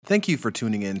Thank you for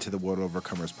tuning in to the World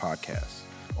Overcomers podcast.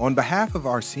 On behalf of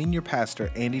our senior pastor,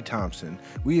 Andy Thompson,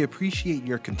 we appreciate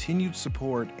your continued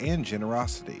support and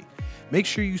generosity. Make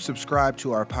sure you subscribe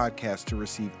to our podcast to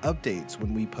receive updates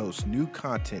when we post new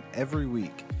content every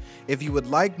week. If you would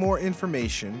like more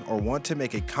information or want to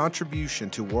make a contribution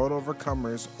to World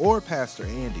Overcomers or Pastor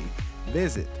Andy,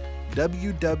 visit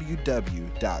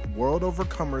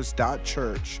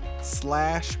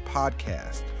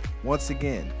www.worldovercomers.church/podcast. Once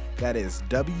again, that is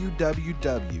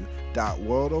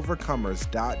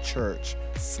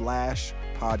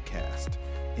www.worldovercomers.church/podcast.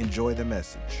 Enjoy the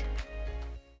message.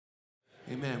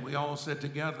 Amen. We all said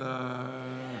together,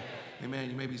 amen.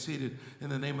 You may be seated in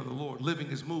the name of the Lord. Living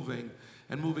is moving,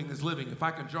 and moving is living. If I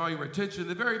can draw your attention to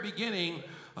the very beginning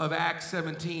of Acts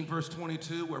 17, verse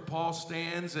 22, where Paul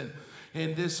stands and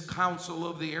in this council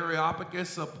of the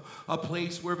Areopagus, a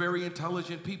place where very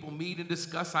intelligent people meet and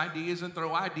discuss ideas and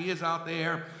throw ideas out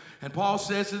there. And Paul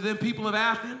says to them, people of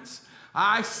Athens,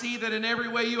 I see that in every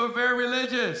way you are very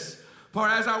religious. For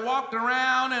as I walked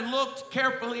around and looked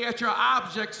carefully at your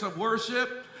objects of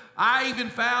worship, I even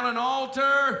found an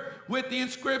altar with the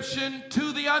inscription,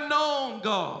 to the unknown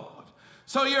God.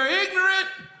 So you're ignorant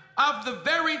of the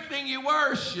very thing you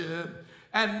worship,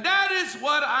 and that is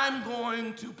what I'm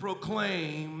going to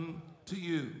proclaim to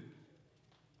you.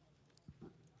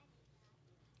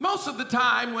 Most of the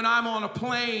time when I'm on a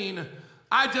plane,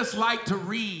 I just like to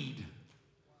read.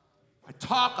 I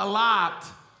talk a lot.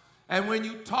 And when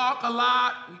you talk a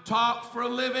lot, you talk for a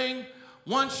living,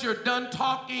 once you're done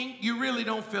talking, you really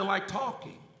don't feel like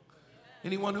talking.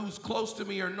 Anyone who's close to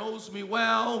me or knows me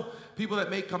well, people that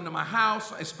may come to my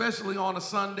house, especially on a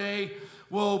Sunday,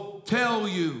 will tell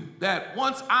you that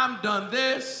once I'm done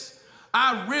this,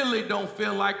 I really don't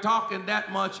feel like talking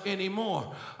that much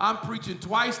anymore. I'm preaching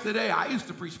twice today. I used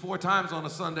to preach 4 times on a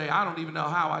Sunday. I don't even know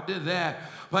how I did that.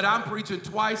 But I'm preaching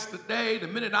twice today. The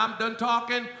minute I'm done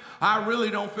talking, I really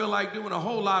don't feel like doing a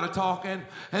whole lot of talking.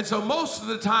 And so most of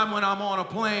the time when I'm on a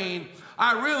plane,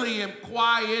 I really am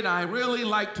quiet. I really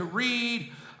like to read.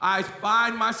 I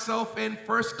find myself in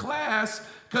first class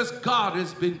because God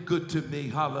has been good to me,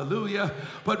 hallelujah.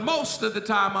 But most of the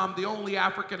time, I'm the only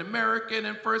African American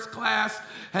in first class,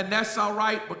 and that's all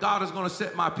right, but God is gonna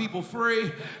set my people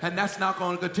free, and that's not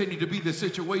gonna continue to be the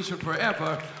situation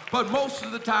forever. But most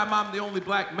of the time, I'm the only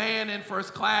black man in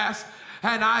first class,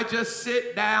 and I just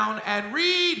sit down and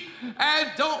read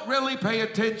and don't really pay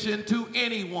attention to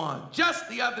anyone. Just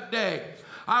the other day,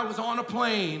 I was on a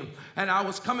plane, and I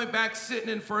was coming back sitting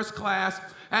in first class,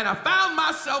 and I found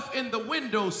myself in the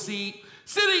window seat,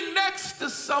 sitting next to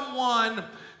someone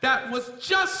that was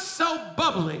just so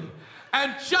bubbly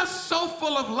and just so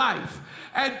full of life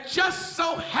and just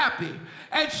so happy.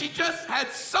 And she just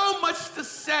had so much to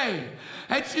say.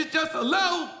 And she's just a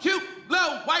little cute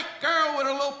little white girl with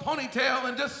a little ponytail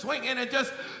and just swinging and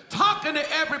just talking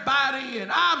to everybody. And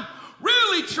I'm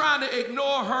really trying to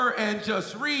ignore her and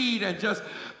just read and just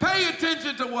pay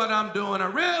attention to what I'm doing. I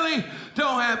really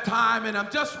don't have time, and I'm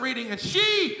just reading, and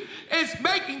she is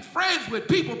making friends with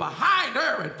people behind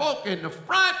her and folk in the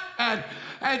front, and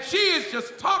she is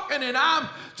just talking, and I'm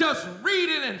just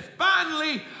reading, and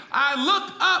finally I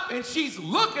look up, and she's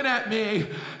looking at me,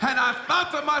 and I thought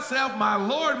to myself, my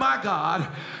Lord, my God.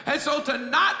 And so to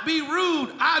not be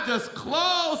rude, I just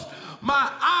closed my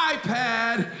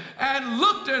iPad and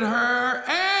looked at her,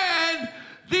 and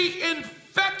the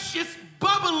infectious,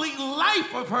 bubbly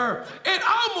life of her, it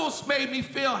almost made me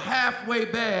feel halfway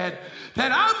bad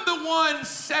that I'm the one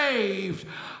saved.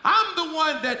 I'm the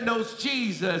one that knows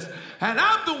Jesus, and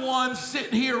I'm the one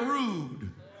sitting here rude.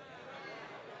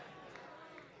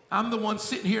 I'm the one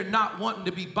sitting here not wanting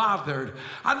to be bothered.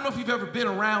 I don't know if you've ever been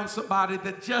around somebody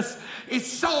that just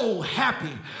is so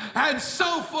happy and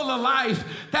so full of life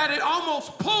that it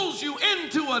almost pulls you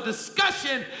into a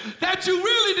discussion that you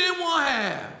really didn't want to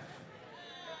have.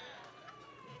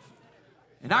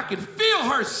 And I could feel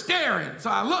her staring. So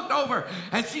I looked over,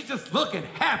 and she's just looking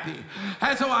happy.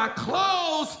 And so I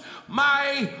closed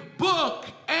my book,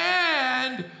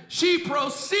 and she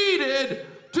proceeded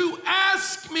to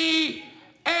ask me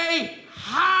a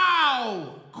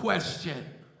how question.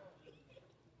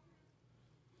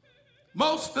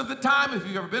 Most of the time, if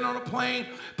you've ever been on a plane,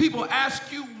 people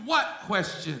ask you what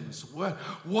questions?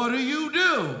 What do you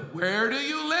do? Where do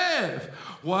you live?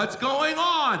 What's going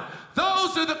on?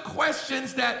 Those are the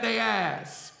questions that they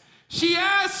ask. She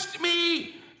asked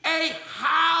me a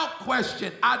how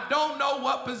question. I don't know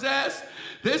what possessed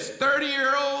this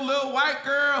 30-year-old little white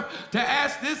girl to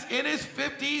ask this in his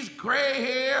 50s, gray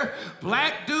hair,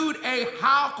 black dude a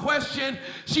how question.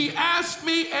 She asked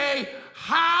me a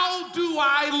how do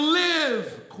I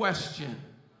live question.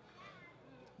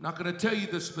 I'm not going to tell you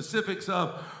the specifics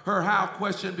of her how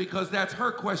question because that's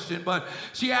her question, but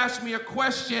she asked me a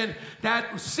question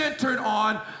that centered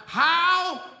on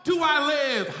how do I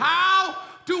live? How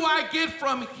do I get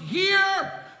from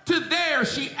here to there?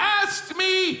 She asked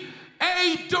me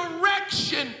a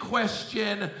direction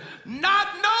question, not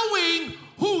knowing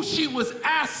who she was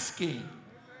asking.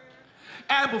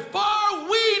 And before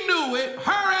we knew it,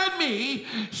 her and me,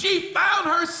 she found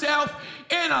herself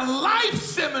in a life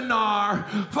seminar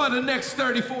for the next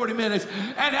 30, 40 minutes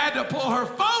and had to pull her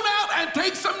phone out and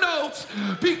take some notes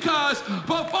because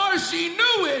before she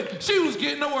knew it, she was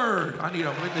getting a word. I need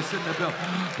a witness in the bill.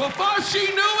 Before she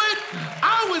knew it,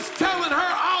 I was telling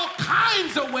her all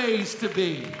kinds of ways to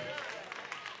be.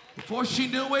 Before she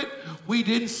knew it, we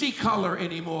didn't see color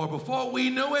anymore. Before we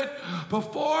knew it,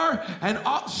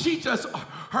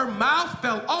 her mouth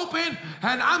fell open,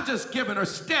 and I'm just giving her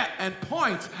step and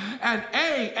points, and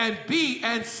A and B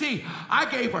and C. I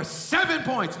gave her 7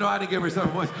 points. No, I didn't give her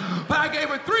 7 points, but I gave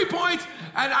her 3 points,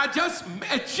 and I just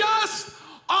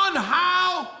on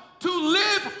how to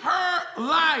live her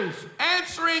life,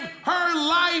 answering her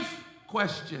life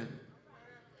question.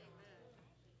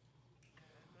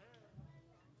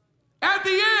 At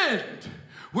the end,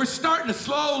 we're starting to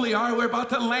slowly, all right, we're about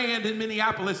to land in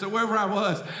Minneapolis or wherever I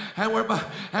was, and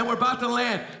we're about to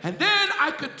land. And then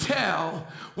I could tell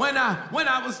when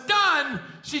I was done,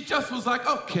 she just was like,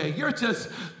 okay, you're just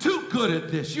too good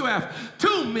at this. You have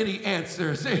too many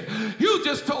answers. You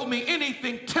just told me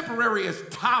anything temporary is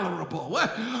tolerable.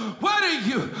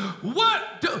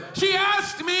 She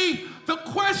asked me the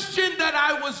question that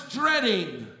I was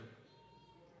dreading.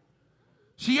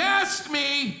 She asked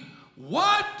me,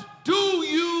 what do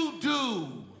you do?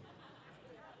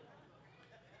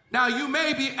 Now, you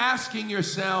may be asking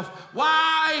yourself,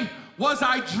 why was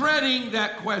I dreading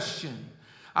that question?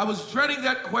 I was dreading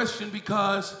that question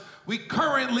because we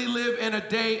currently live in a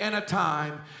day and a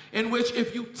time in which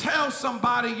if you tell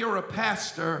somebody you're a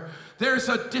pastor, there's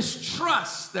a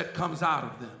distrust that comes out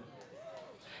of them.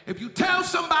 If you tell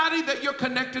somebody that you're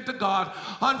connected to God,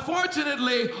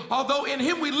 unfortunately, although in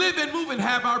Him we live and move and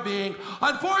have our being,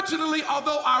 unfortunately,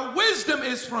 although our wisdom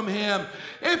is from Him,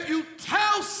 if you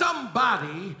tell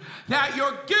somebody that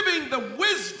you're giving the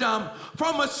wisdom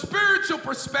from a spiritual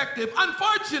perspective,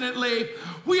 unfortunately,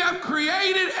 we have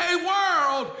created a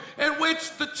world in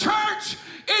which the church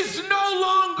is no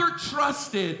longer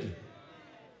trusted.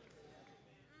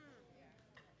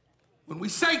 When we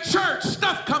say church,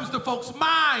 stuff comes to folks'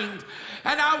 mind.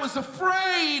 And I was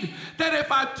afraid that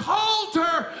if I told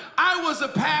her I was a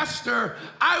pastor,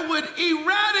 I would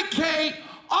eradicate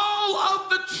all of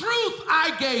the truth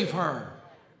I gave her.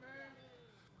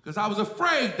 Because I was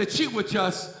afraid that she would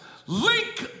just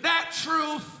link that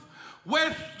truth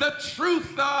with the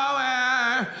truth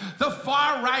of the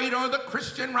far right or the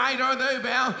Christian right or the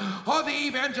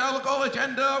evangelical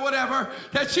agenda or whatever,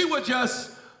 that she would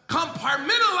just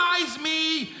compartmentalize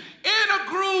me in a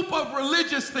group of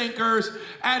religious thinkers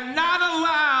and not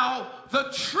allow the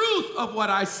truth of what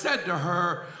I said to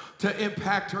her to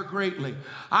impact her greatly.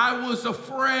 I was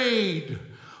afraid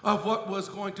of what was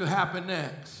going to happen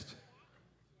next.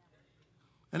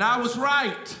 And I was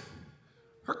right.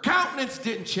 Her countenance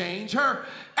didn't change. Her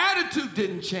attitude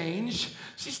didn't change.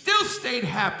 She still stayed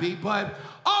happy, but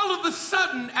all of a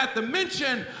sudden, at the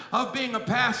mention of being a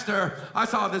pastor, I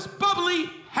saw this bubbly,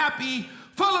 happy,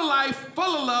 full of life, full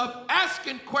of love,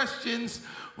 asking questions,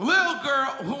 little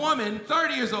girl, woman,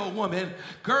 30 years old woman,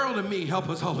 girl to me, help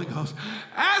us Holy Ghost.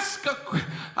 I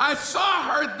saw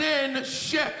her then, and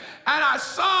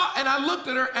I looked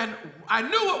at her and I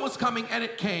knew what was coming and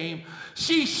it came.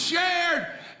 She shared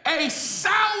a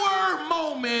sour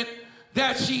moment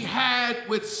that she had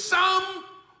with some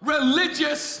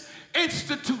religious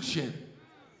institution.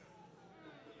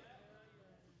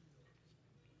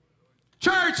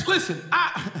 Church, listen,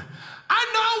 I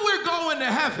know we're going to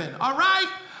heaven, all right?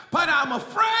 But I'm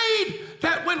afraid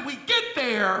that when we get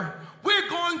there, we're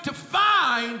going to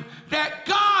find that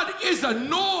God is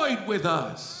annoyed with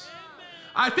us.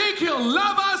 I think He'll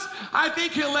love us. I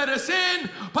think He'll let us in.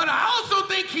 But I also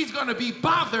think He's going to be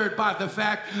bothered by the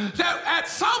fact that at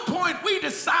some point we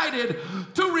decided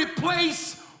to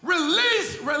replace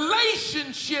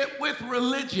relationship with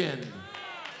religion.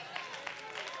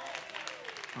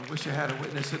 I wish I had a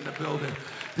witness in the building.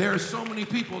 There are so many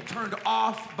people turned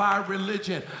off by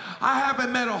religion. I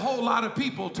haven't met a whole lot of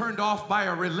people turned off by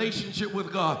a relationship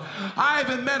with God. I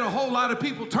haven't met a whole lot of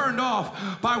people turned off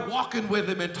by walking with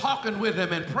Him and talking with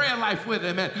Him and prayer life with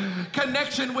Him and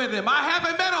connection with Him. I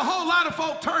haven't met a whole lot of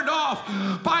folk turned off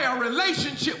by a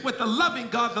relationship with the loving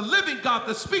God, the living God,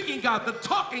 the speaking God, the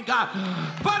talking God.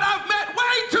 But I've met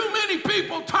way too many many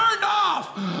people turned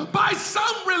off by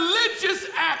some religious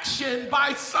action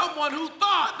by someone who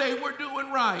thought they were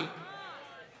doing right.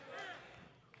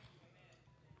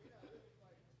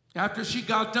 After she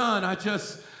got done,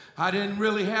 I didn't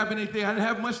really have anything. I didn't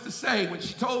have much to say. When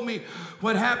she told me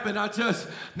what happened,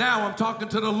 now I'm talking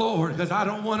to the Lord because I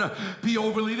don't want to be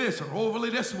overly this or overly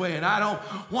this way, and I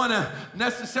don't want to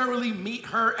necessarily meet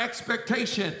her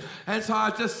expectation. And so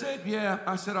I just said, yeah.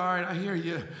 I said, all right, I hear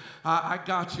you. I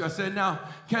got you. I said, now,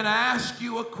 can I ask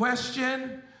you a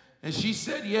question? And she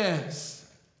said, yes.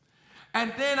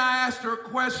 And then I asked her a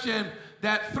question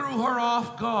that threw her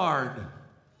off guard.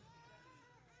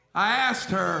 I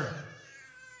asked her,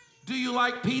 do you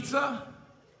like pizza?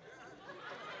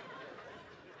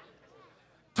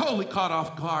 Totally caught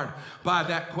off guard by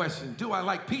that question. Do I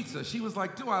like pizza? She was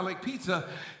like, do I like pizza?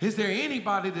 Is there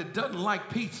anybody that doesn't like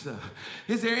pizza?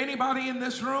 Is there anybody in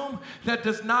this room that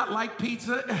does not like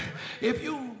pizza? If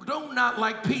you do not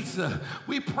like pizza,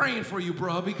 we praying for you,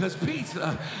 bro, because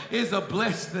pizza is a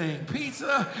blessed thing.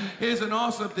 Pizza is an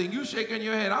awesome thing. You shaking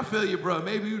your head. I feel you, bro.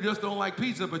 Maybe you just don't like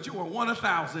pizza, but you are one of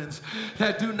thousands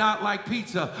that do not like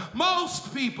pizza.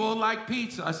 Most people like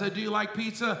pizza. I said, do you like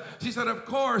pizza? She said, of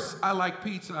course I like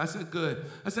pizza. I said, good.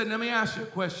 I said, let me ask you a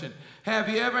question. Have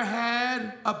you ever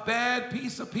had a bad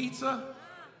piece of pizza?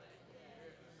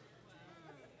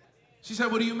 She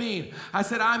said, what do you mean? I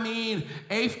said, I mean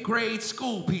 8th grade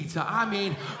school pizza. I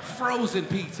mean frozen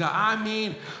pizza. I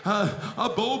mean a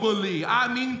Boboli.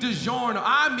 I mean DiGiorno.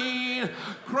 I mean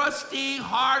crusty,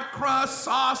 hard crust,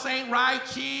 sauce ain't right,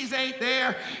 cheese ain't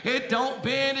there. It don't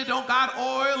bend, it don't got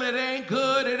oil, it ain't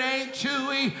good, it ain't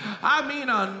chewy. I mean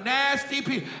a nasty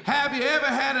piece. Have you ever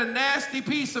had a nasty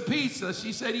piece of pizza?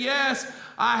 She said, yes,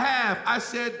 I have. I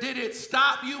said, did it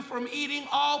stop you from eating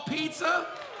all pizza?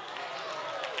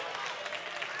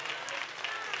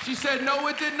 She said, no,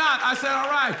 it did not. I said, all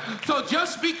right. So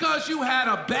just because you had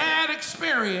a bad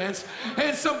experience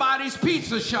in somebody's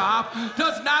pizza shop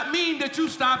does not mean that you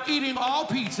stopped eating all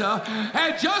pizza.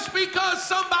 And just because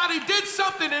somebody did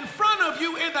something in front of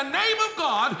you in the name of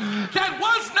God that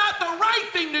was not the right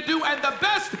thing to do and the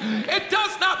best, it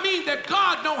does not mean that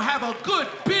God don't have a good,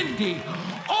 bendy,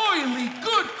 oily,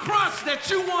 good crust that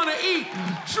you want to eat,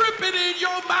 dripping in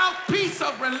your mouth piece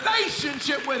of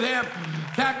relationship with him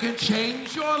that can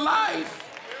change your life.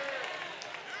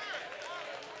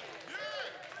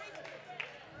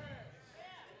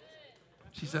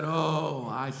 She said, oh,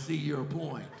 I see your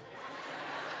point.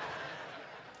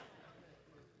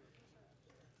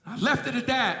 I left it at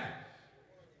that.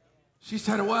 She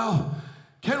said, well,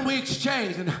 can we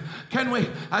exchange? And can we?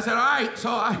 I said, all right.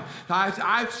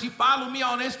 So she followed me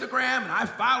on Instagram, and I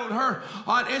followed her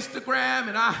on Instagram,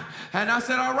 and I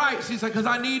said, all right. She said, because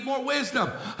I need more wisdom.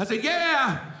 I said,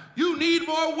 yeah, you need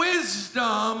more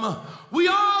wisdom. We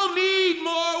all need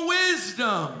more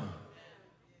wisdom,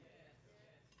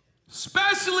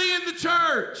 especially in the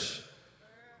church,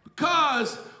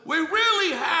 because we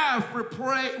really have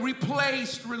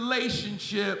replaced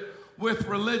relationship with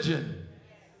religion.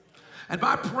 And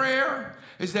my prayer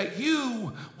is that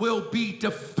you will be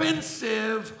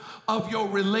defensive of your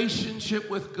relationship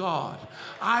with God.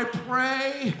 I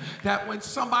pray that when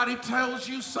somebody tells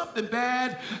you something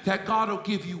bad, that God will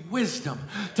give you wisdom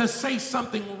to say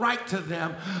something right to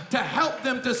them, to help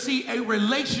them to see a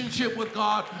relationship with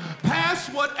God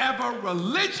past whatever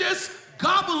religious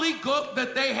gobbledygook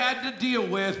that they had to deal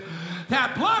with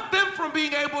that blocked them from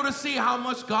being able to see how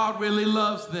much God really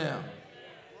loves them.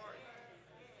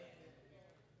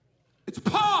 It's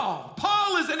Paul.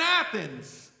 Paul is in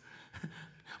Athens.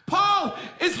 Paul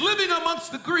is living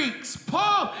amongst the Greeks.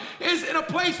 Paul is in a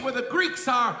place where the Greeks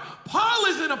are. Paul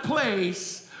is in a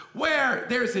place where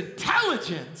there's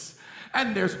intelligence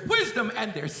and there's wisdom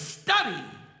and there's study.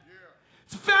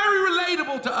 It's very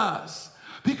relatable to us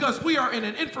because we are in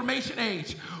an information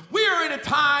age. We are in a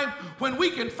time when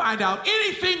we can find out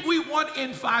anything we want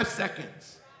in 5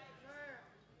 seconds.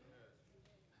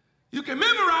 You can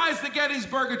memorize the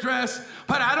Gettysburg Address,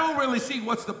 but I don't really see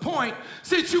what's the point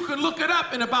since you can look it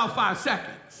up in about 5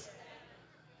 seconds.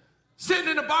 Sitting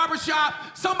in a barbershop,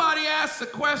 somebody asks a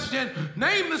question,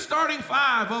 name the starting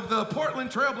 5 of the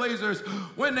Portland Trailblazers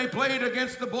when they played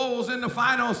against the Bulls in the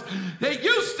finals. There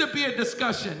used to be a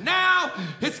discussion. Now,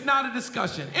 it's not a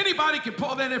discussion. Anybody can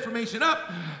pull that information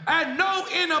up and know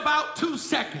in about 2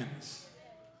 seconds.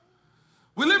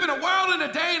 We live in a world and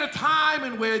a day and a time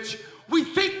in which we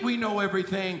think we know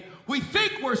everything. We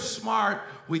think we're smart.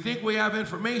 We think we have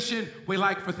information. We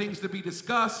like for things to be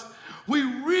discussed. We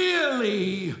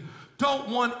really don't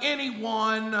want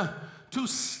anyone to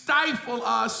stifle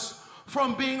us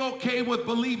from being okay with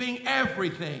believing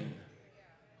everything.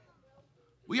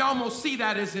 we almost see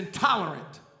that as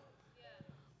intolerant.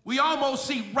 We almost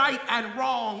see right and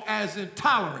wrong as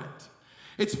intolerant.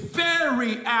 It's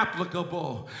very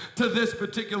applicable to this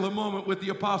particular moment with the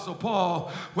Apostle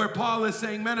Paul, where Paul is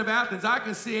saying, men of Athens, I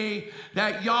can see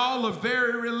that y'all are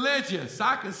very religious.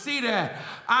 I can see that.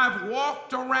 I've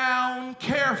walked around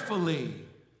carefully.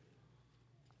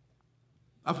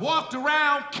 I've walked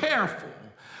around careful.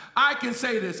 I can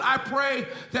say this. I pray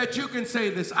that you can say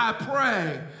this. I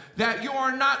pray that you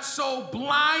are not so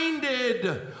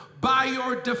blinded by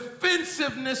your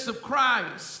defensiveness of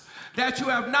Christ that you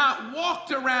have not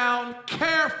walked around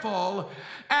careful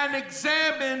and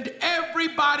examined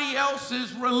everybody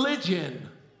else's religion.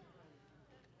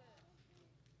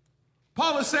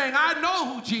 Paul is saying, I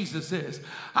know who Jesus is.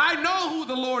 I know who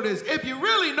the Lord is. If you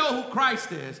really know who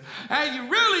Christ is, and you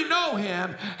really know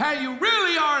him, and you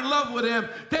really are in love with him,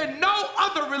 then no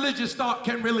other religious thought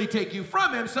can really take you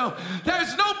from him. So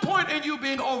there's no point in you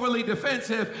being overly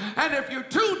defensive. And if you're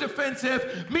too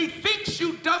defensive, methinks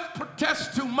you doth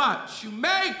protest too much. You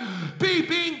may be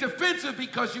being defensive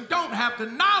because you don't have the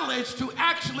knowledge to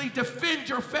actually defend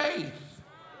your faith.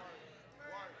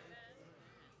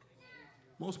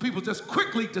 Most people just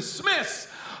quickly dismiss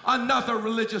another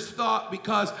religious thought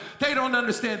because they don't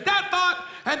understand that thought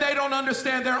and they don't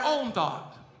understand their own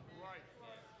thought.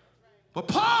 But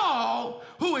Paul,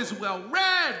 who is well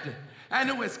read and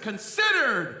who is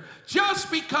considered, just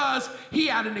because he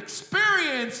had an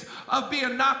experience of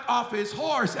being knocked off his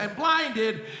horse and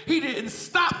blinded, he didn't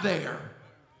stop there.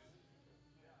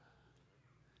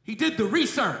 He did the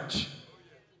research.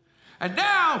 And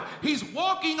now he's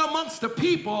walking amongst the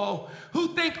people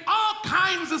who think all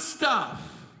kinds of stuff.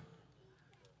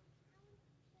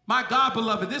 My God,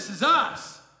 beloved, this is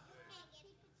us.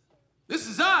 This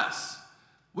is us.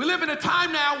 We live in a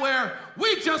time now where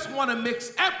we just want to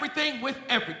mix everything with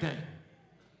everything.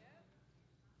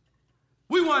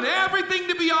 We want everything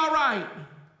to be all right.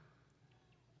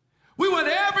 We want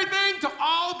everything to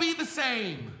all be the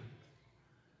same.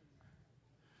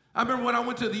 I remember when I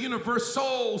went to the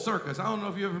Universal Circus. I don't know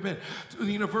if you've ever been to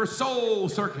the Universal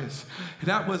Circus.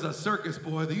 That was a circus,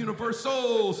 boy. The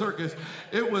Universal Circus.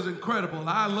 It was incredible.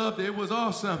 I loved it. It was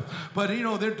awesome. But, you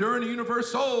know, during the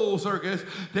Universal Circus,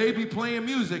 they be playing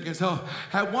music. And so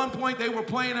at one point they were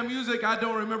playing the music. I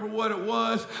don't remember what it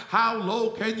was. How low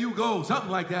can you go?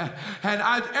 Something like that. And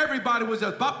everybody was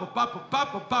just bop, bop, bop,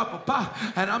 bop, bop, bop, bop.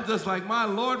 And I'm just like, my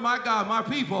Lord, my God, my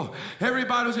people.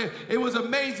 Everybody was here. It was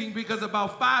amazing because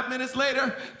about 5 minutes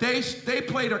later, they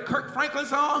played a Kirk Franklin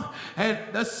song, and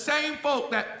the same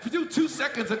folk that 2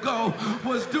 seconds ago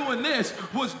was doing this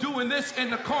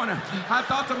in the corner. I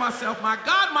thought to myself, my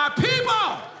God, my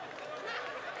people,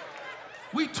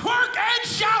 we twerk and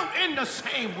shout in the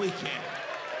same weekend.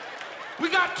 We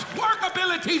got twerk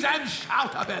abilities and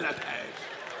shout abilities.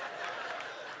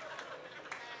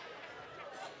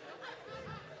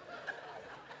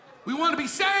 We want to be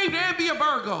saved and be a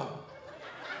Virgo.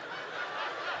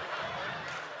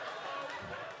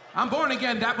 I'm born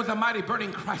again, that was a mighty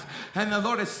burning Christ. And the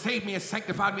Lord has saved me and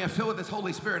sanctified me and filled with his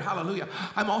Holy Spirit. Hallelujah.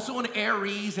 I'm also an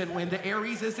Aries, and when the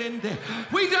Aries is in there,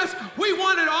 we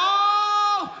want it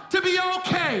all to be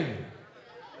okay.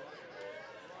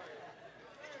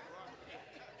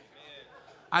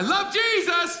 I love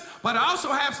Jesus, but I also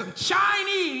have some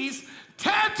Chinese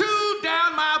tattooed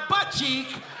down my butt cheek.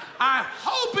 I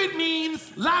hope it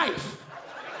means life.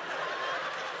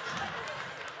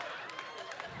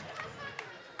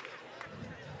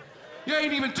 You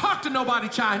ain't even talked to nobody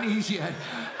Chinese yet.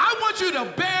 I want you to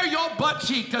bare your butt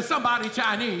cheek to somebody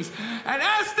Chinese and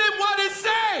ask them what it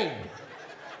say.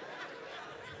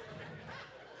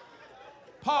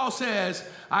 Paul says,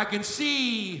 I can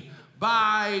see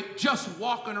by just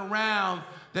walking around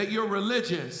that you're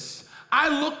religious.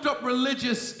 I looked up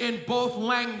religious in both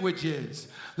languages.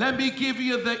 Let me give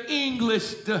you the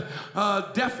English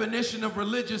definition of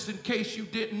religious in case you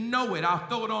didn't know it. I'll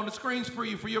throw it on the screens for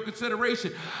you for your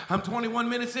consideration. I'm 21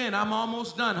 minutes in. I'm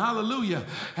almost done. Hallelujah.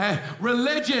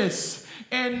 Religious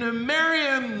in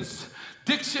Merriam's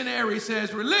dictionary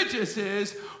says religious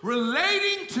is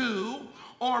relating to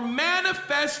or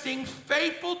manifesting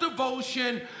faithful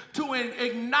devotion to an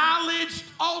acknowledged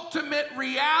ultimate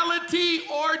reality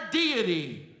or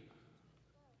deity.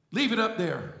 Leave it up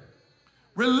there.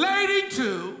 Relating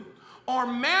to or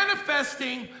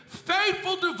manifesting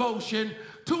faithful devotion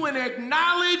to an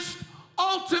acknowledged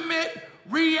ultimate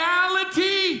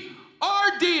reality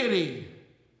or deity.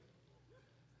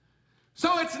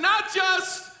 So it's not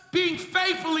just being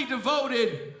faithfully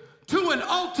devoted to an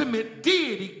ultimate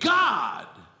deity, God,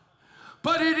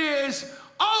 but it is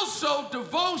also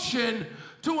devotion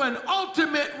to an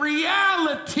ultimate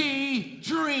reality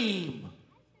dream.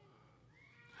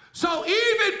 So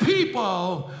even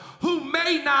people who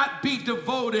may not be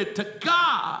devoted to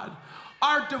God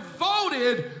are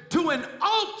devoted to an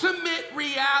ultimate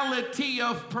reality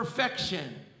of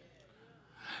perfection,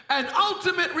 an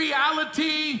ultimate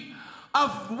reality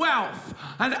of wealth,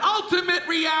 an ultimate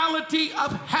reality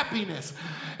of happiness,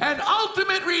 an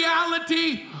ultimate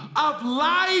reality of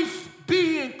life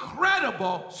being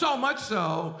credible, so much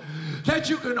so that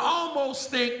you can almost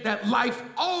think that life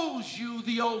owes you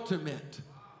the ultimate.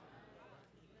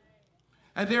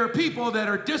 And there are people that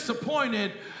are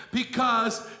disappointed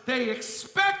because they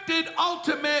expected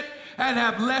ultimate and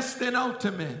have less than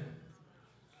ultimate.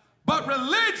 But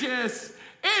religious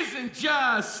isn't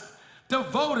just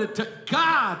devoted to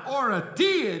God or a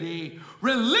deity.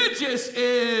 Religious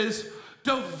is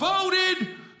devoted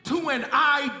to an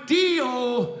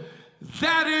ideal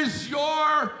that is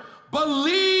your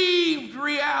believed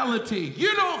reality.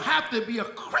 You don't have to be a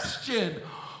Christian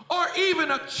or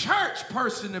even a church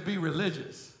person to be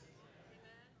religious.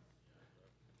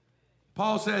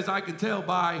 Paul says, I can tell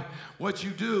by what you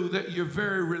do that you're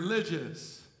very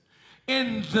religious.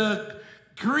 In the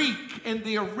Greek, in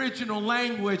the original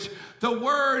language, the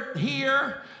word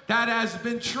here that has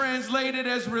been translated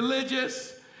as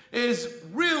religious is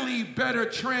really better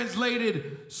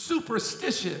translated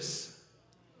superstitious.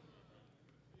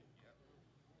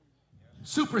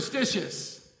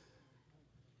 Superstitious.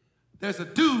 There's a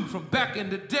dude from back in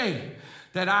the day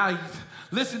that I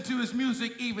listen to his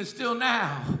music even still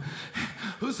now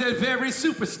who said very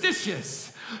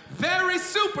superstitious. Very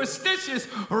superstitious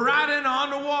writing on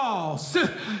the walls.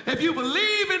 If you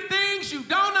believe in things you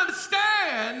don't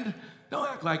understand, don't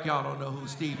act like y'all don't know who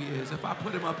Stevie is. If I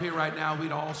put him up here right now,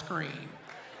 we'd all scream.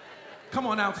 Come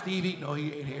on out, Stevie. No,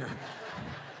 he ain't here.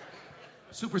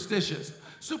 Superstitious.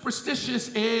 Superstitious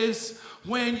is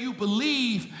when you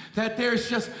believe that there's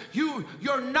just,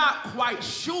 you're not quite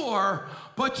sure,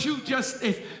 but you just,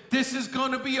 this is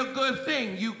going to be a good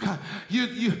thing. You,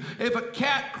 if a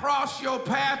cat crossed your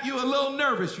path, you're a little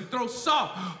nervous. You throw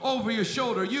salt over your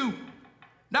shoulder. You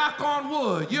knock on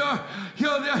wood. There's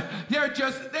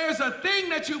a thing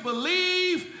that you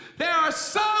believe. There are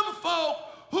some folk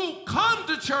who come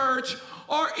to church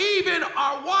or even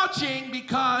are watching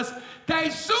because they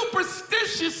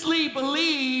superstitiously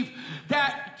believe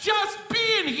that just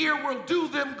being here will do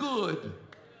them good.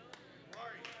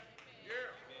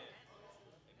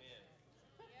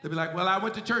 They'll be like, well, I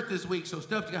went to church this week, so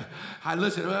I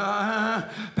listen,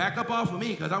 back up off of me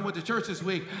because I went to church this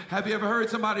week. Have you ever heard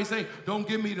somebody say, don't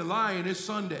give me the lion, it's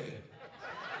Sunday?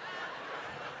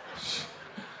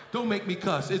 Don't make me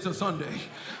cuss, it's a Sunday.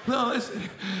 Well, listen,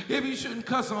 if you shouldn't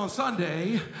cuss on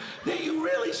Sunday, then you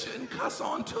really shouldn't cuss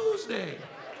on Tuesday.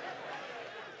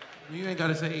 You ain't got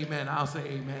to say amen, I'll say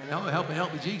amen. Help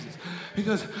me, Jesus.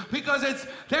 Because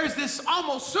there's this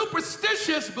almost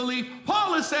superstitious belief.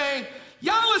 Paul is saying,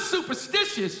 y'all are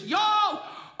superstitious. Y'all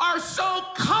are so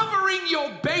covering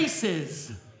your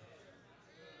bases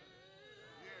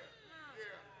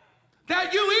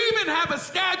that you even have a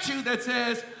statue that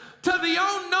says, to the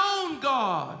unknown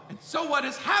God. And so what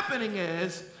is happening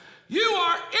is you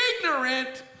are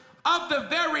ignorant of the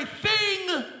very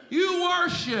thing you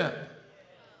worship.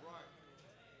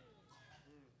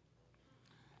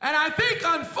 And I think,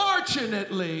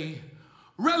 unfortunately,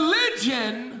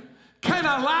 religion can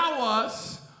allow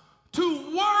us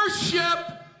to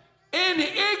worship in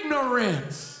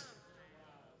ignorance.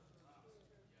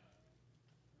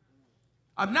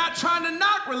 I'm not trying to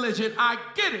knock religion. I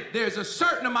get it. There's a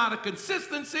certain amount of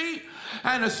consistency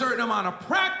and a certain amount of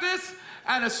practice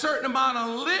and a certain amount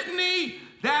of litany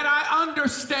that I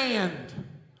understand.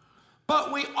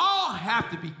 But we all have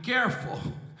to be careful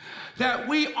that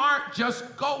we aren't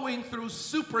just going through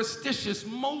superstitious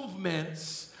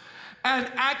movements and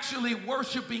actually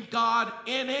worshiping God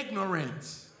in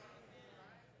ignorance.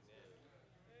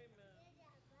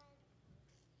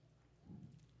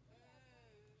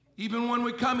 Even when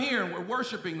we come here and we're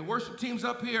worshiping, the worship team's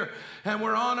up here and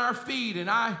we're on our feet, and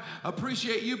I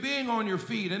appreciate you being on your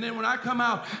feet. And then when I come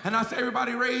out and I say,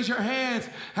 everybody raise your hands,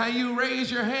 and you raise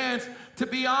your hands, to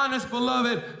be honest,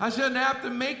 beloved, I shouldn't have to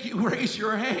make you raise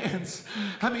your hands.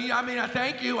 I mean, I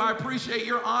thank you. I appreciate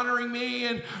your honoring me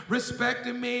and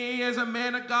respecting me as a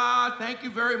man of God. Thank you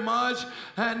very much.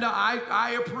 And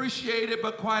I appreciate it.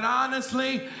 But quite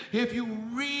honestly, if you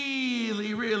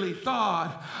really, really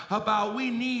thought about we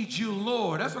need you,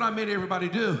 Lord, that's what I made everybody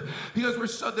do. Because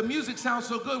the music sounds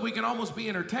so good, we can almost be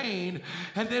entertained.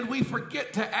 And then we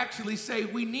forget to actually say,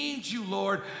 we need you,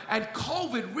 Lord. And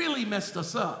COVID really messed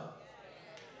us up.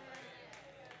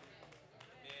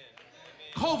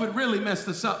 COVID really messed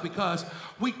us up because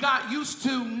we got used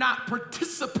to not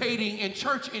participating in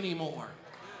church anymore.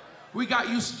 We got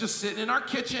used to just sitting in our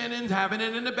kitchen and having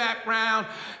it in the background,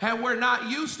 and we're not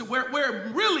used to, we're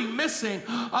really missing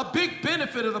a big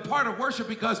benefit of the part of worship,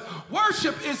 because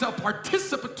worship is a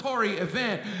participatory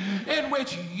event in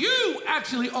which you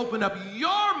actually open up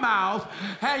your mouth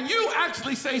and you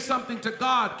actually say something to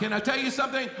God. Can I tell you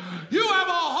something? You have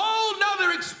a whole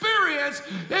nother experience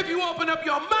if you open up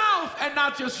your mouth and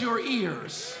not just your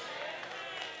ears.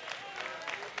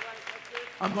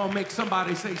 I'm gonna make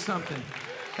somebody say something.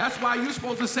 That's why you're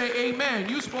supposed to say amen.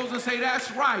 You're supposed to say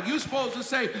that's right. You're supposed to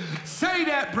say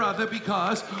that, brother,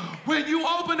 because when you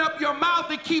open up your mouth,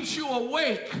 it keeps you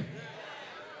awake.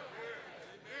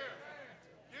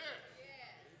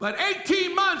 But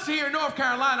 18 months here in North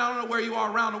Carolina, I don't know where you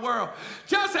are around the world,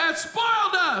 just has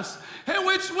spoiled us, in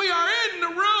which we are in the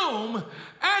room,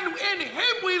 and in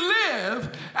him we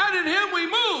live, and in him we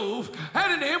move,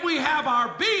 and in him we have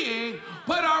our being.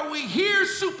 But are we here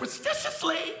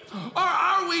superstitiously, or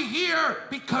are we here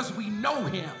because we know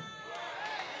him?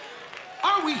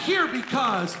 Are we here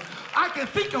because I can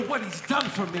think of what he's done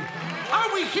for me?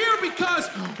 Are we here because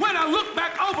when I look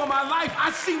back over my life,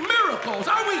 I see miracles?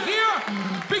 Are we here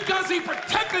because he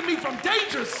protected me from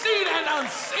danger seen and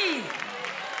unseen?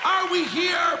 Are we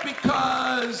here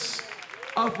because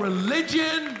of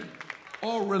religion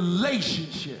or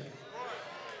relationship?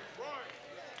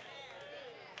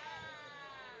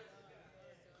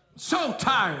 So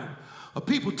tired of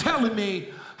people telling me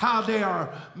how they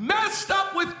are messed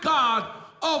up with God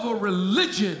over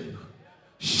religion.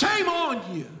 Shame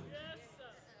on you.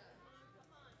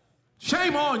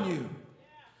 Shame on you.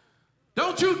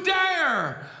 Don't you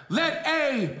dare let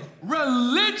a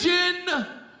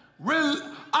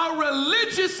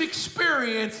religious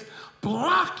experience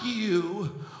block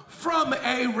you from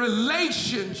a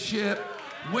relationship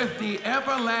with the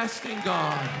everlasting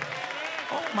God.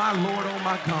 Oh my Lord, oh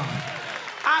my God.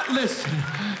 Listen,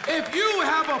 if you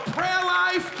have a prayer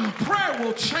life, prayer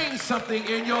will change something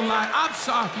in your life. I'm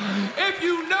sorry. If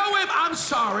you know him, I'm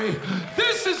sorry.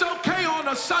 This is okay on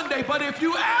a Sunday, but if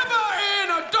you ever in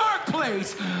a dark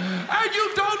place and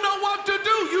you don't know what to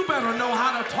do, you better know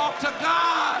how to talk to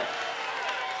God.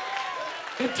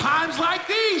 In times like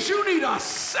these, you need a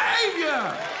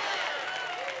Savior.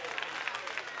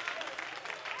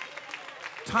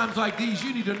 Times like these,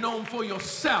 you need to know him for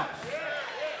yourself.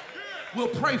 We'll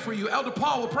pray for you. Elder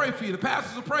Paul will pray for you. The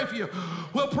pastors will pray for you.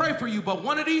 We'll pray for you. But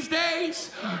one of these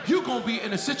days, you're going to be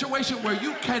in a situation where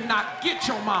you cannot get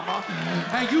your mama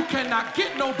and you cannot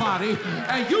get nobody,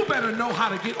 and you better know how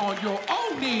to get on your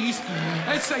own knees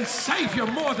and say, Savior,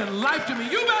 more than life to me.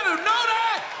 You better know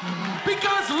that,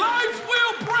 because life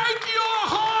will break your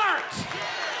heart.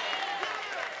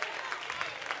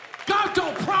 God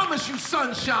don't promise you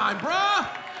sunshine,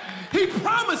 bruh. He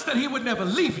promised that he would never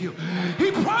leave you.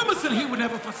 He promised that he would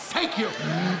never forsake you.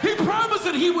 He promised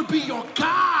that he would be your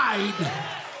guide.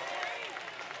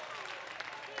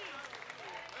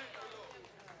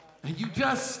 And you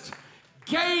just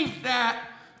gave that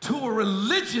to a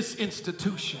religious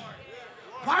institution.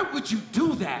 Why would you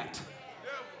do that?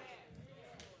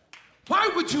 Why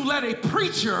would you let a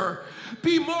preacher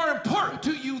be more important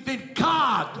to you than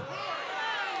God?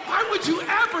 Why would you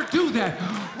ever do that?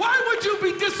 Why would you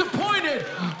be disappointed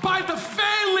by the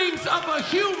failings of a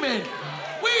human?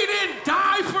 We didn't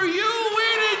die for you. We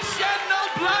didn't shed no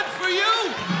blood for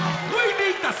you. We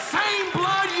need the same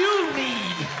blood you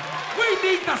need. We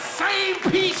need the same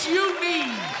peace you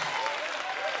need.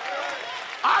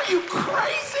 Are you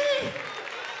crazy?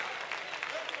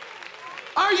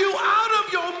 Are you out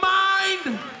of your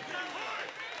mind?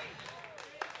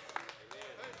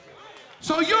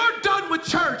 So you're done with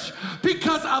church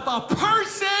because of a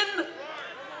person?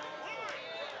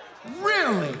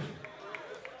 Really?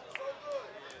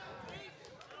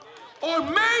 Or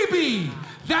maybe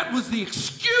that was the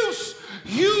excuse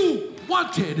you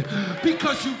wanted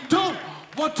because you don't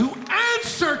want to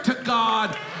answer to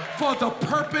God for the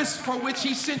purpose for which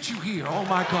he sent you here. Oh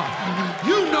my God.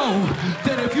 You know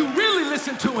that if you really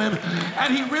listen to him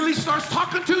and he really starts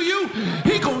talking to you,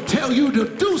 he gonna tell you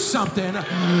to do something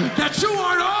that you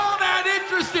aren't all that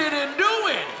interested in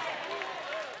doing.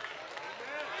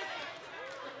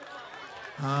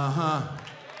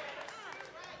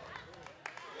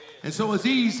 And so it's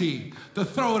easy to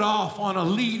throw it off on a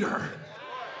leader.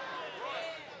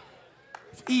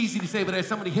 It's easy to say, but there's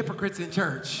so many hypocrites in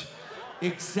church.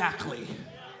 Exactly.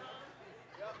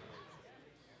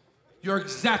 You're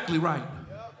exactly right.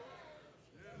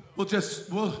 We'll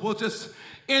just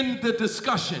end the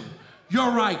discussion. You're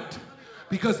right.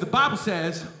 Because the Bible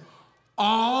says,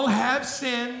 all have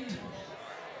sinned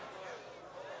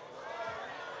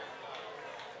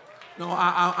No,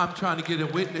 I'm trying to get a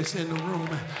witness in the room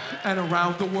and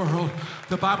around the world.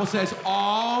 The Bible says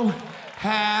all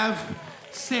have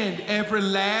sinned. Every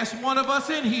last one of us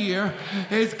in here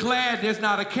is glad there's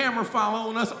not a camera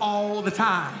following us all the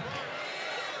time.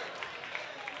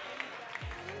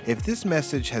 If this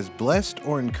message has blessed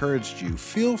or encouraged you,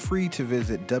 feel free to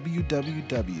visit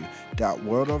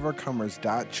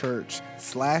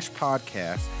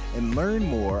www.worldovercomers.church/podcast and learn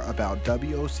more about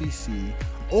WOCC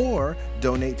or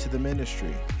donate to the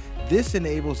ministry. This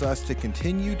enables us to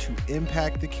continue to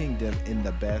impact the kingdom in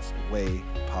the best way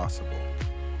possible.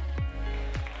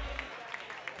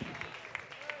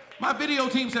 My video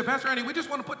team said, Pastor Andy, we just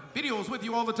want to put videos with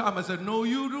you all the time. I said, no,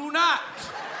 you do not.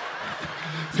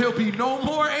 There'll be no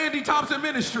more Andy Thompson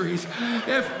Ministries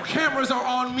if cameras are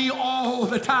on me all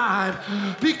the time,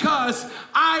 because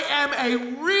I am a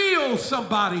real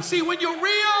somebody. See, when you're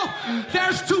real,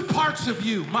 there's two parts of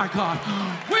you, my God.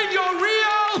 When you're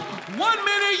real, 1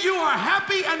 minute you are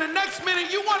happy and the next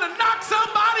minute you want to knock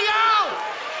somebody out.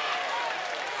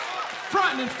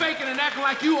 Fronting and faking and acting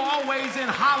like you always in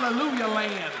hallelujah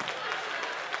land.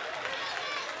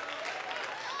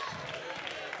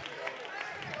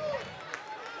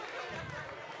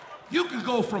 You can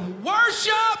go from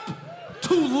worship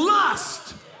to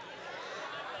lust.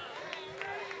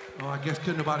 Oh, I guess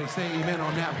couldn't nobody say amen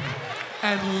on that one.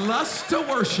 And lust to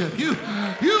worship. You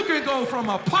can go from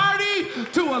a party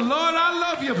to a Lord, I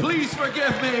love you, please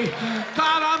forgive me.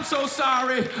 God, I'm so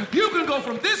sorry. You can go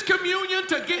from this communion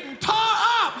to getting tore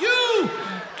up. You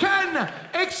can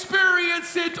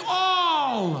experience it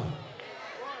all.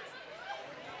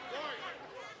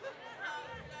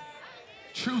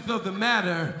 Truth of the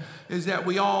matter is that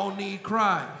we all need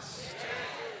Christ.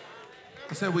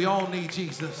 I said we all need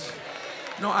Jesus.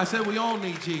 No, I said we all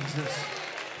need Jesus.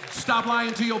 Stop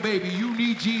lying to your baby. You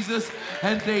need Jesus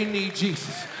and they need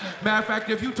Jesus. Matter of fact,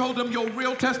 if you told them your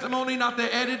real testimony, not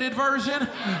the edited version,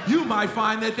 you might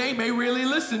find that they may really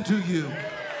listen to you.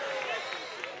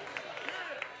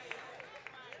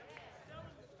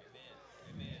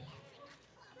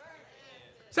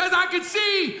 Says, I can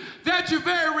see that you're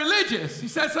very religious. He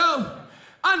says, so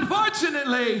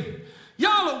unfortunately,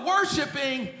 y'all are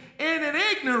worshiping in an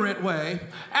ignorant way,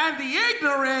 and the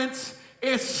ignorance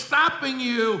is stopping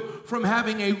you from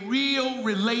having a real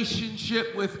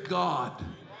relationship with God.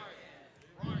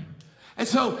 And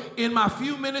so in my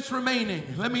few minutes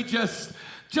remaining, let me just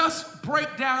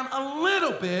break down a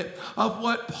little bit of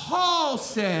what Paul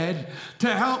said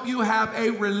to help you have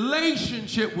a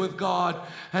relationship with God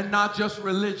and not just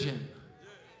religion.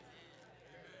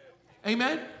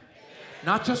 Amen?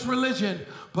 Not just religion,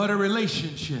 but a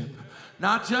relationship.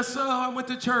 Not just, I went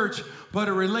to church, but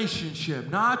a relationship.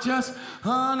 Not just,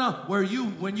 no,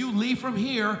 when you leave from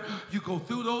here, you go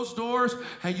through those doors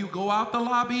and you go out the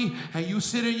lobby and you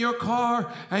sit in your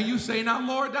car and you say, now,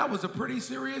 Lord, that was a pretty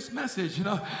serious message. You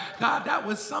know, God, that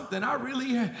was something.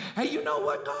 Hey, you know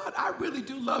what, God, I really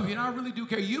do love you and I really do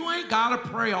care. You ain't got to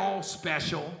pray all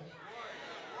special.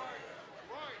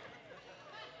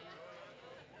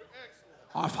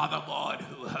 Our Father God,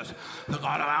 who is the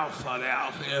God of Alpha, the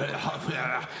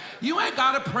Alpha. You ain't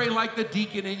got to pray like the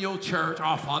deacon in your church.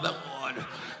 Our Father God,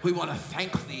 we want to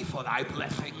thank thee for thy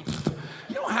blessings.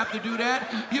 You don't have to do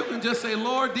that. You can just say,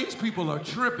 Lord, these people are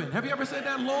tripping. Have you ever said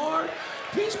that, Lord?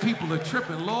 These people are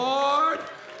tripping. Lord,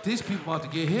 these people about to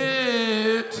get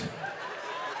hit.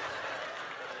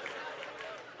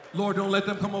 Lord, don't let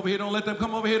them come over here. Don't let them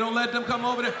come over here. Don't let them come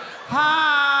over there.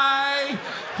 Hi.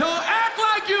 Don't act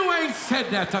like you ain't said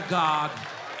that to God.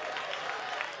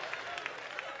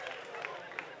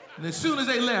 And as soon as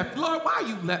they left, Lord, why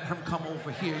you let him come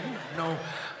over here? You know,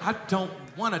 I don't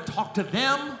want to talk to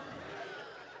them.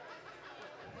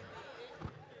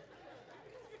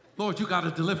 Lord, you got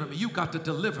to deliver me. You got to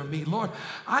deliver me. Lord,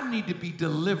 I need to be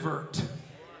delivered.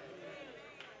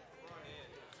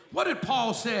 What did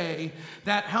Paul say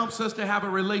that helps us to have a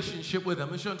relationship with him?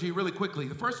 I'll show it to you really quickly.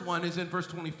 The first one is in verse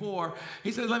 24.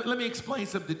 He says, let me explain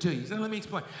something to you. He said, let me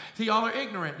explain. See, y'all are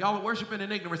ignorant. Y'all are worshiping in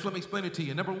ignorance. Let me explain it to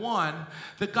you. Number one,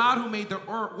 the God who made the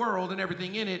world and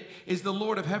everything in it is the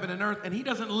Lord of heaven and earth, and he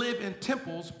doesn't live in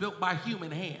temples built by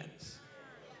human hands.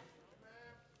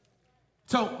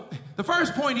 So the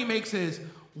first point he makes is,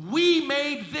 we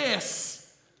made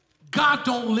this. God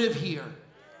don't live here.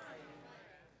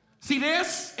 See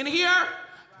this in here?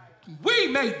 We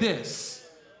made this.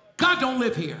 God don't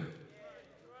live here.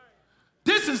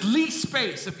 This is lease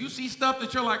space. If you see stuff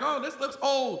that you're like, oh, this looks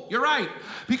old, you're right.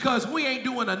 Because we ain't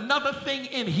doing another thing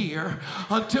in here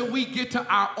until we get to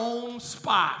our own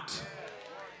spot.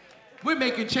 We're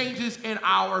making changes in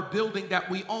our building that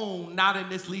we own, not in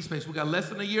this lease space. We got less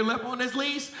than a year left on this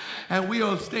lease, and we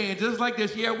are staying just like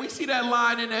this. Yeah, we see that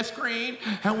line in that screen,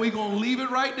 and we're going to leave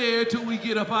it right there till we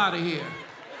get up out of here.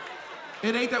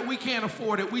 It ain't that we can't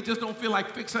afford it. We just don't feel like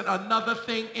fixing another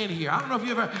thing in here. I don't know if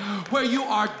you ever, where you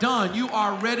are done. You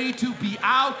are ready to be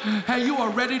out, and you are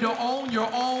ready to own your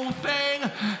own thing,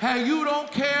 and you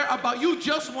don't care about, you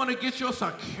just want to get your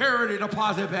security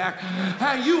deposit back,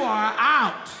 and you are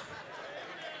out.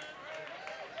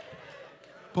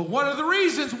 But one of the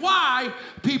reasons why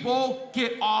people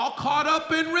get all caught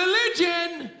up in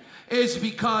religion is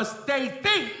because they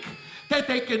think that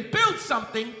they can build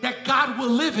something that God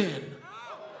will live in.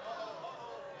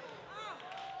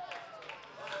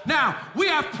 Now, we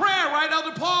have prayer, right,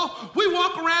 Elder Paul? We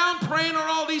walk around praying on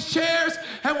all these chairs,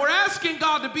 and we're asking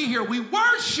God to be here. We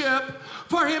worship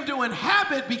for him to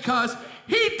inhabit because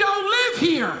he don't live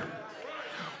here.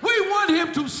 We want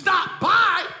him to stop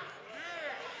by.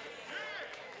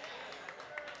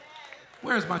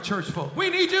 Where's my church folk?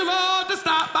 We need you, Lord, to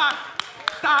stop by.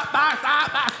 Stop by,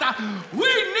 stop by, stop. We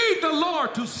need the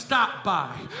Lord to stop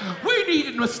by. We need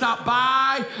him to stop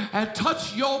by and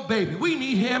touch your baby. We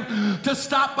need him to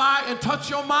stop by and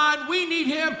touch your mind. We need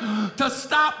him to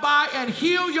stop by and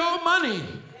heal your money.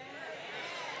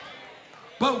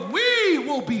 But we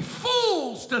will be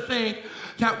fools to think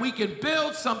that we can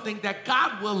build something that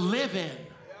God will live in.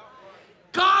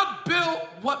 God built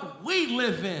what we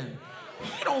live in.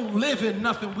 He don't live in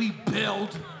nothing we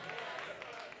build.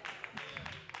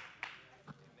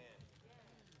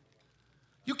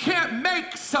 You can't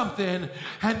make something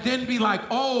and then be like,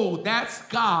 oh, that's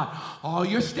God. All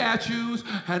your statues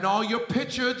and all your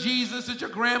picture of Jesus that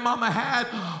your grandmama had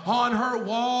on her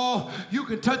wall, you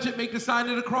can touch it, make the sign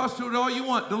of the cross to it all you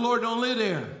want. The Lord don't live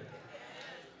there.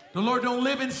 The Lord don't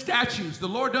live in statues. The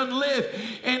Lord doesn't live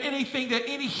in anything that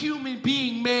any human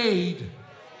being made.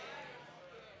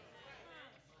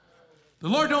 The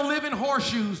Lord don't live in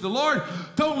horseshoes. The Lord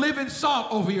don't live in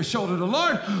salt over your shoulder. The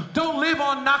Lord don't live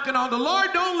on knocking on. The Lord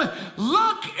don't live.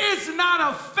 Luck is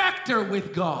not a factor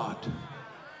with God.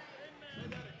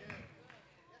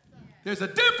 There's a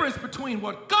difference between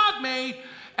what God made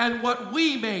and what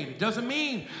we made. It doesn't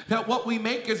mean that what we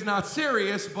make is not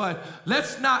serious, but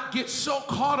let's not get so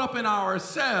caught up in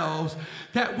ourselves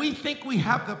that we think we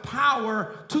have the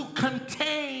power to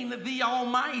contain the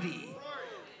Almighty.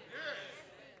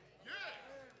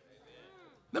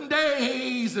 Them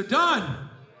days are done.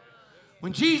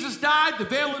 When Jesus died, the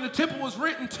veil in the temple was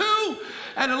rent in two,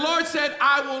 and the Lord said,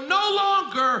 I will no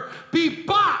longer be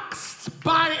boxed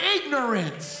by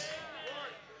ignorance.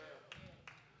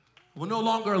 I will no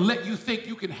longer let you think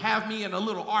you can have me in a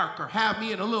little ark or have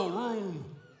me in a little room.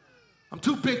 I'm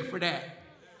too big for that.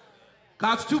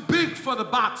 God's too big for the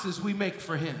boxes we make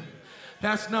for him.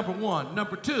 That's number one.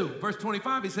 Number two, verse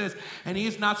 25, he says, and he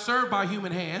is not served by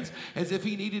human hands as if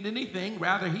he needed anything.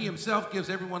 Rather, he himself gives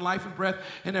everyone life and breath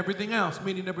and everything else.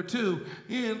 Meaning number two,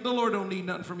 the Lord don't need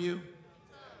nothing from you.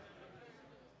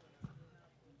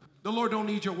 The Lord don't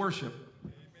need your worship.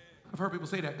 I've heard people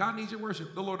say that. God needs your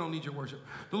worship. The Lord don't need your worship.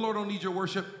 The Lord don't need your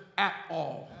worship at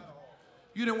all.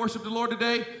 You didn't worship the Lord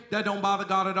today? That don't bother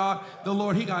God at all. The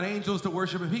Lord, he got angels to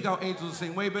worship him. He got angels to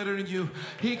sing way better than you.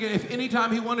 He can, if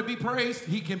anytime he want to be praised,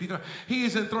 he can be. He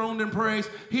is enthroned in praise.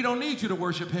 He don't need you to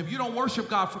worship him. You don't worship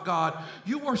God for God.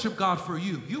 You worship God for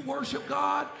you. You worship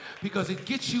God because it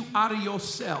gets you out of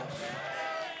yourself.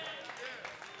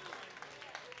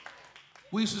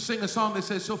 We used to sing a song that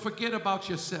says, so forget about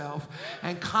yourself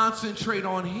and concentrate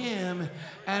on him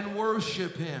and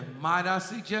worship him. Might I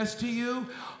suggest to you,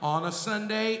 on a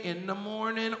Sunday in the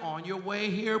morning, on your way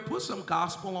here, put some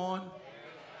gospel on.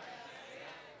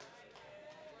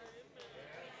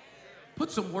 Put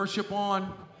some worship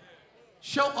on.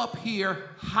 Show up here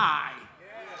high.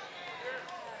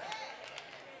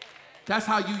 That's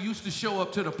how you used to show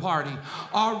up to the party.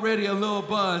 Already a little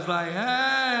buzz, like,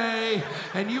 hey.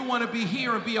 And you want to be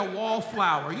here and be a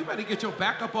wallflower. You better get your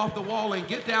back up off the wall and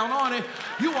get down on it.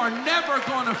 You are never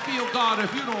going to feel God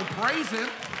if you don't praise him.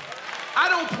 I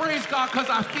don't praise God because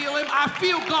I feel him. I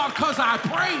feel God because I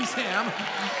praise him.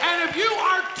 And if you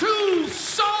are too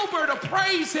sober to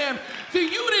praise him, then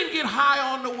you didn't get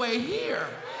high on the way here.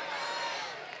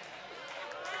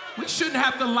 We shouldn't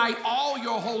have to light all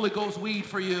your Holy Ghost weed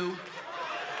for you.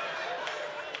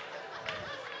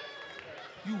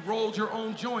 You rolled your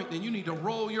own joint, then you need to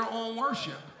roll your own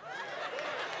worship.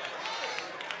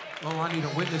 Oh, I need a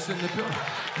witness in the building.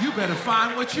 You better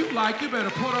find what you like. You better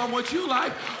put on what you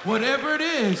like. Whatever it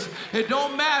is, it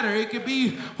don't matter. It could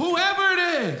be whoever it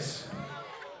is.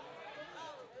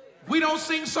 We don't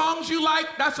sing songs you like,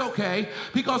 that's okay.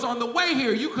 Because on the way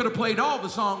here, you could have played all the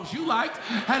songs you liked,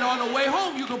 and on the way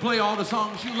home, you can play all the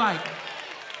songs you like.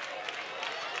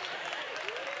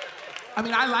 I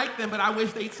mean, I like them, but I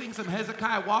wish they'd sing some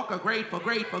Hezekiah Walker. Grateful,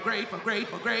 grateful, grateful,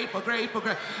 grateful, grateful, grateful,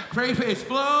 grateful. Grateful, it's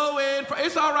flowing.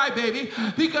 It's all right, baby,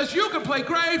 because you can play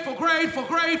grateful, grateful,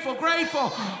 grateful,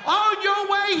 grateful. On your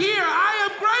way here, I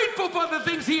am grateful for the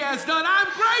things he has done.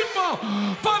 I'm grateful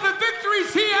for the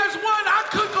victories he has won. I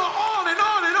could go on and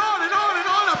on and on and on and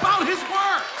on about his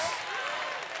works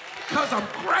because I'm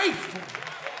grateful.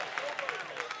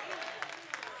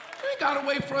 You ain't got to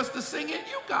wait for us to sing it.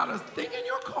 You got to sing in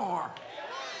your car.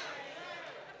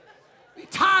 Be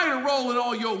tired of rolling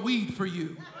all your weed for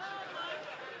you.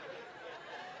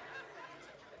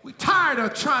 We tired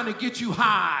of trying to get you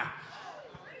high.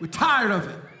 We're tired of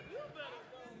it.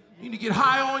 You need to get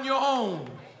high on your own.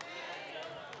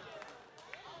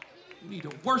 You need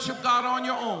to worship God on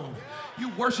your own. You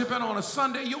worship it on a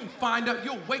Sunday,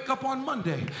 you'll wake up on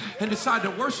Monday and decide to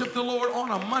worship the Lord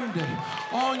on a Monday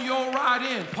on your ride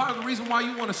in. Part of the reason why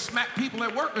you want to smack people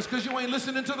at work is because you ain't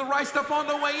listening to the right stuff on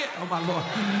the way in. Oh, my Lord.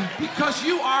 Because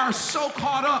you are so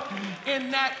caught up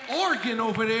in that organ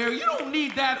over there. You don't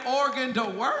need that organ to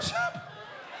worship.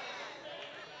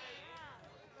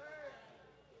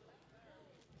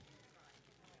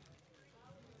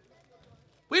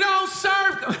 We don't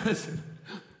serve, listen,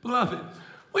 beloved,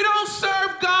 we don't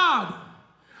serve God.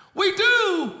 We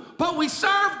do, but we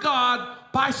serve God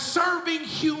by serving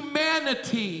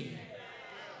humanity.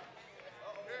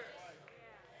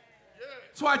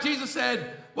 That's why Jesus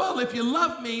said, well, if you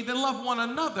love me, then love one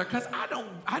another, because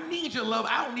I need your love.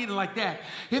 I don't need it like that.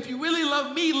 If you really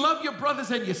love me, love your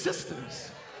brothers and your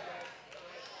sisters.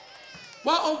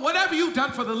 Well, whatever you've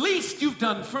done for the least, you've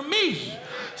done for me.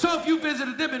 So if you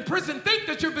visited them in prison, think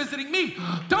that you're visiting me.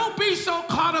 Don't be so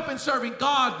caught up in serving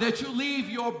God that you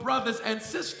leave your brothers and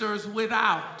sisters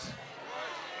without.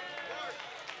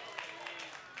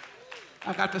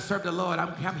 I got to serve the Lord.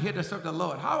 I'm here to serve the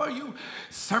Lord. How are you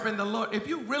serving the Lord? If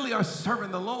you really are serving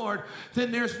the Lord,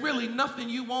 then there's really nothing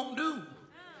you won't do.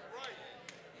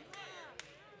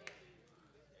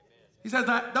 He says,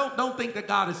 don't think that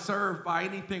God is served by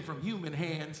anything from human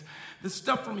hands. The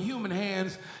stuff from human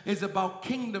hands is about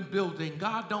kingdom building.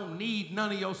 God don't need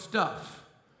none of your stuff.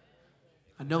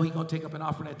 I know he's going to take up an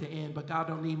offering at the end, but God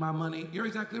don't need my money. You're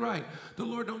exactly right. The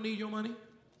Lord don't need your money,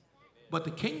 but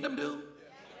the kingdom do.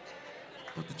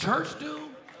 But the church do.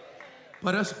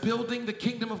 But us building the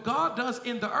kingdom of God does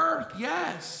in the earth,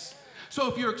 yes. So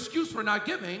if your excuse for not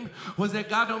giving was that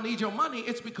God don't need your money,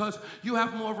 it's because you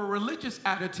have more of a religious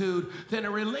attitude than a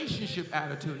relationship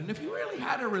attitude. And if you really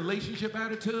had a relationship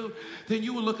attitude, then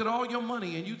you would look at all your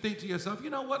money and you think to yourself, you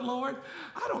know what, Lord?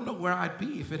 I don't know where I'd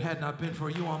be if it had not been for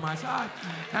you on my side.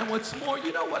 And what's more,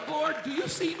 you know what, Lord? Do you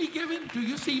see me giving? Do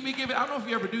you see me giving? I don't know if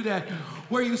you ever do that,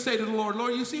 where you say to the Lord,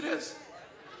 Lord, you see this?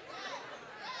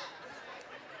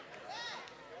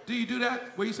 Do you do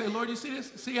that? Where you say, Lord, you see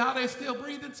this? See how they're still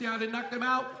breathing? See how they knocked them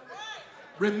out?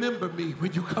 Remember me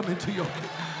when you come into your kingdom.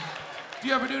 Do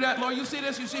you ever do that? Lord, you see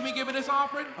this? You see me giving this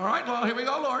offering? All right, Lord, here we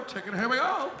go, Lord. Check it. Here we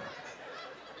go.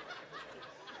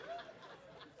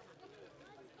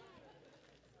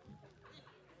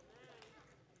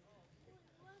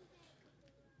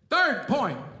 Third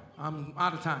point. I'm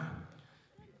out of time.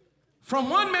 From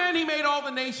one man he made all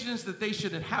the nations that they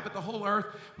should inhabit the whole earth,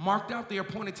 marked out their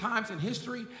appointed times in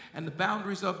history and the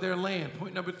boundaries of their land.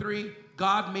 Point number 3,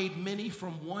 God made many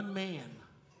from one man.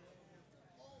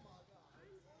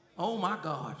 Oh my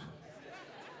God.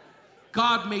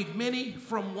 God made many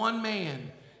from one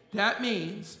man. That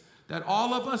means that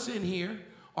all of us in here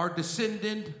are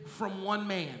descended from one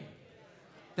man.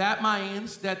 That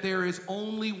means that there is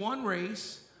only one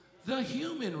race, the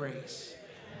human race.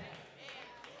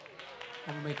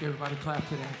 I'm going to make everybody clap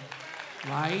today.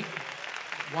 Light,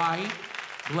 white,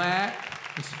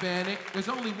 black, Hispanic. There's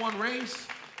only one race.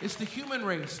 It's the human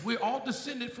race. We're all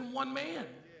descended from one man.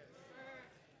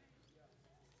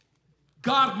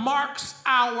 God marks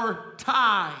our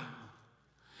time.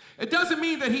 It doesn't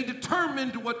mean that he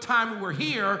determined what time we were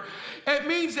here. It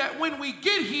means that when we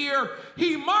get here,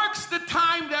 he marks the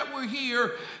time that we're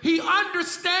here. He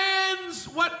understands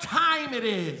what time it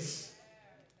is.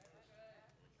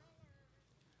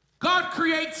 God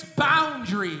creates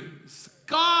boundaries.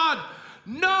 God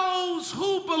knows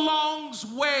who belongs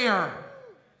where.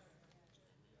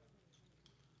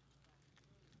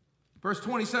 Verse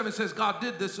 27 says God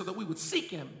did this so that we would seek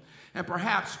him and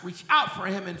perhaps reach out for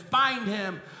him and find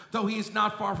him, though he is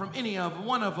not far from any of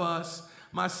one of us.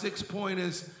 My 6th point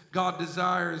is God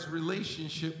desires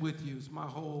relationship with you. It's my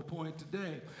whole point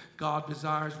today. God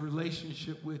desires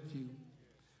relationship with you.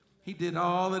 He did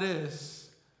all of this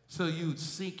so you'd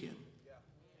seek him.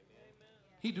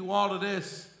 He'd do all of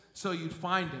this so you'd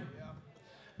find him.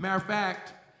 Matter of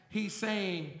fact, he's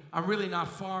saying, I'm really not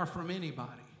far from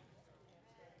anybody.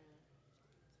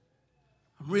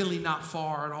 I'm really not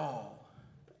far at all.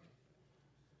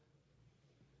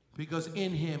 Because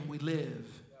in him we live,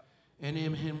 and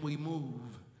in him we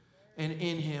move, and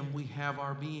in him we have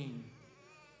our being.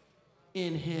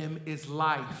 In him is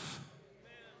life.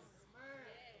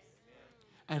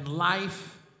 And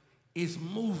life is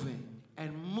moving,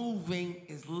 and moving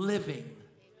is living.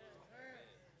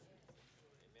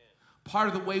 Part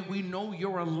of the way we know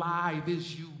you're alive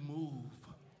is you move.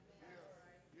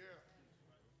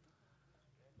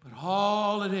 But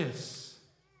all of this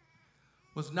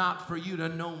was not for you to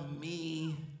know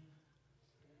me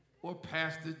or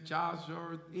Pastor Josh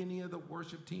or any of the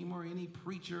worship team or any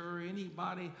preacher or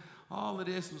anybody. All of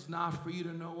this was not for you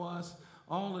to know us.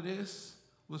 All of this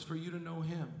was for you to know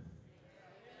him.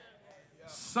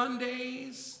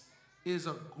 Sundays is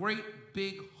a great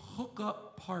big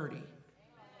hookup party.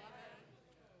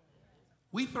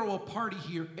 We throw a party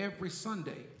here every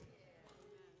Sunday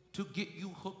to get you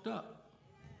hooked up.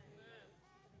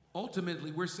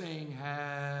 Ultimately, we're saying,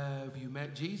 have you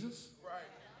met Jesus?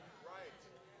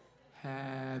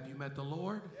 Have you met the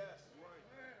Lord?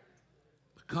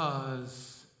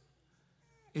 Because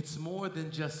it's more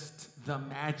than just the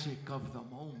magic of the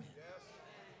moment.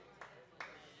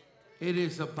 It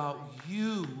is about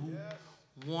you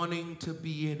wanting to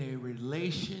be in a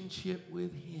relationship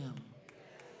with him.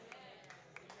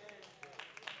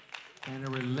 And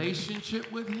a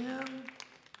relationship with him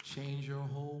change your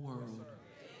whole world.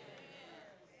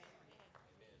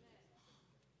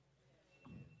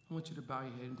 I want you to bow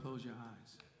your head and close your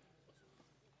eyes.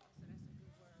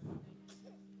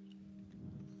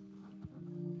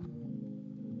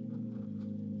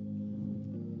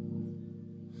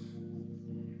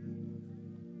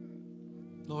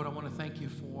 Lord, I want to thank you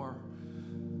for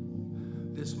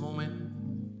this moment.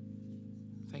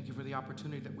 Thank you for the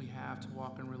opportunity that we have to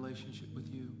walk in relationship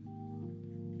with you.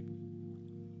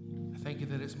 I thank you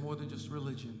that it's more than just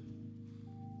religion.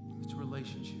 It's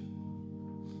relationship.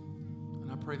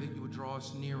 And I pray that you would draw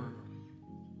us nearer.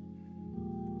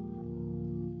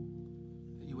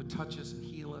 That you would touch us and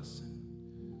heal us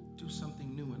and do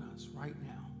something new in us right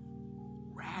now.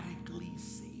 Radically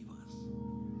save us.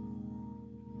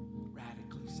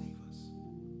 Radically save us.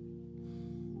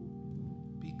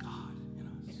 Be God in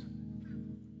us.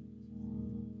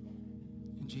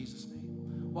 In Jesus'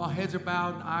 name. While heads are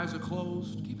bowed and eyes are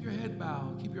closed, keep your head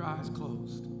bowed, keep your eyes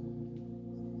closed.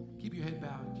 Keep your head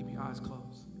bowed, keep your eyes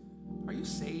closed. Are you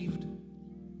saved?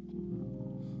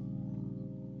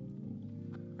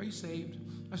 Are you saved?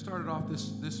 I started off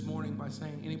this morning by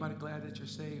saying, anybody glad that you're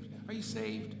saved? Are you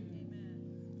saved?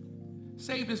 Amen.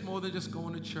 Saved is more than just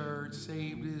going to church.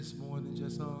 Saved is more than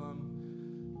just,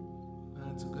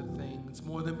 that's a good thing. It's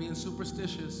more than being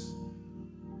superstitious.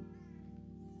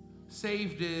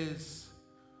 Saved is,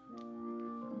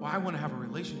 well, I want to have a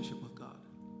relationship with God.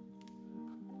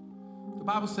 The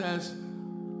Bible says,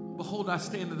 behold, I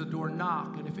stand at the door,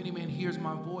 knock, and if any man hears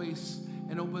my voice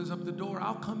and opens up the door,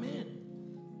 I'll come in,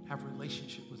 have a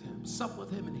relationship with him, sup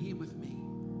with him and he with me.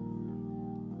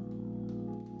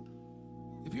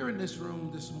 If you're in this room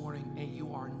this morning and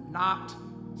you are not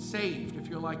saved, if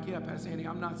you're like, yeah, Pastor Andy,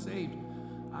 I'm not saved,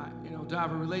 to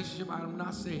have a relationship, I'm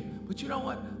not saved. But you know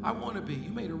what? I want to be. You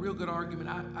made a real good argument.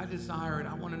 I desire it.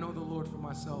 I want to know the Lord for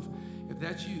myself. If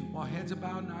that's you, while heads are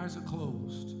bowed and eyes are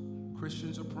closed,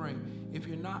 Christians are praying. If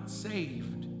you're not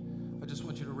saved, I just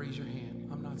want you to raise your hand.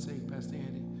 I'm not saved, Pastor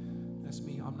Andy. That's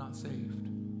me. I'm not saved.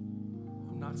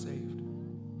 I'm not saved.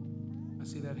 I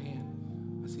see that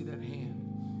hand. I see that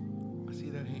hand. I see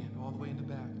that hand all the way in the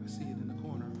back. I see it in the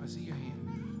corner. I see your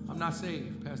hand. I'm not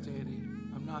saved, Pastor Andy.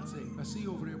 I'm not saved. I see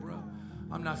you over there, bro.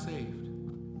 I'm not saved.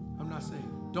 I'm not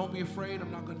saved. Don't be afraid. I'm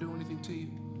not going to do anything to you.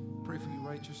 Pray for you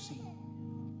right at your seat.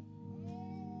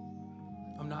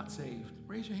 I'm not saved.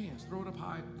 Raise your hands. Throw it up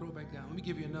high. Throw it back down. Let me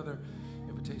give you another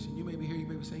invitation. You may be here. You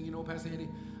may be saying, Pastor Andy,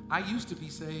 I used to be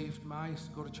saved. I used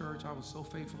to go to church. I was so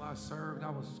faithful. I served.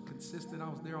 I was consistent. I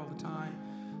was there all the time.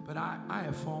 But I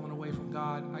have fallen away from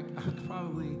God. I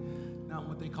probably not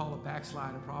what they call a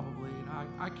backslider, probably. And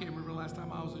I can't remember the last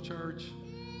time I was at church.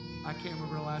 I can't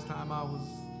remember the last time I was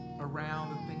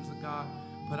around the things of God.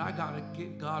 But I got to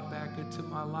get God back into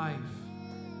my life.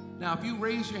 Now, if you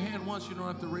raise your hand once, you don't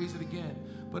have to raise it again.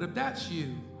 But if that's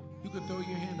you, you can throw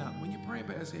your hand up. When you're praying,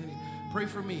 Pastor Andy, pray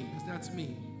for me, because that's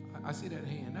me. I see that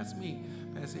hand. That's me,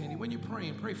 Pastor Andy. When you're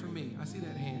praying, pray for me. I see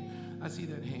that hand. I see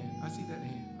that hand. I see that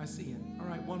hand. I see it. All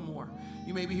right, one more.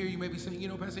 You may be here. You may be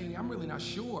saying, Pastor Andy, I'm really not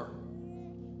sure.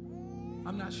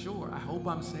 I'm not sure. I hope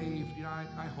I'm saved.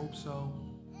 I hope so.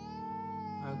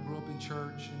 I grew up in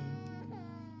church and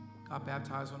got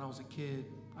baptized when I was a kid.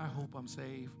 I hope I'm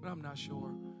saved, but I'm not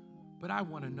sure. But I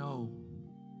want to know.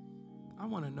 I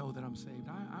want to know that I'm saved.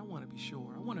 I want to be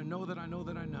sure. I want to know that I know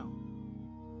that I know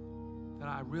that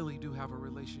I really do have a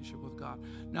relationship with God.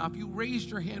 Now, if you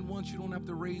raised your hand once, you don't have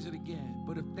to raise it again.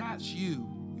 But if that's you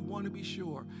want to be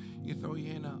sure, you throw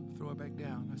your hand up, throw it back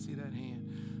down. I see that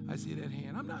hand. I see that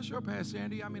hand. I'm not sure, Pastor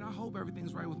Andy. I hope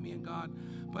everything's right with me and God,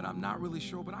 but I'm not really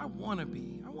sure. But I want to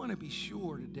be. I want to be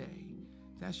sure today.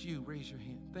 That's you. Raise your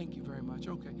hand. Thank you very much.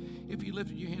 Okay. If you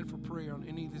lifted your hand for prayer on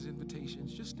any of these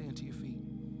invitations, just stand to your feet.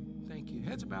 Thank you.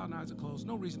 Heads are bowed and eyes are closed.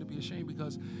 No reason to be ashamed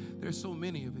because there's so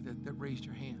many of you that raised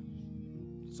your hand.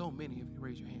 So many of you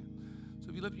raised your hand. So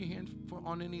if you lift your hand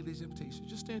on any of these invitations,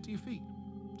 just stand to your feet.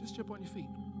 Just jump on your feet.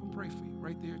 I'll pray for you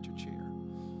right there at your chair.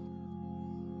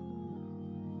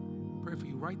 Pray for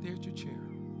you right there at your chair.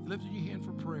 You lifted your hand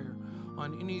for prayer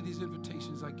on any of these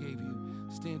invitations I gave you,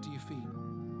 stand to your feet.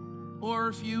 Or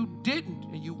if you didn't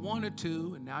and you wanted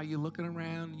to, and now you're looking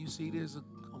around and you see there's a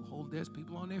whole desk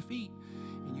people on their feet,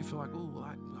 and you feel like, oh, well,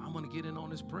 I'm going to get in on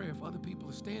this prayer. If other people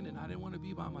are standing, I didn't want to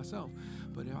be by myself.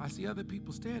 But if I see other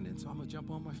people standing, so I'm going to jump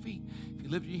on my feet. If you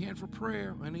lifted your hand for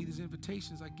prayer on any of these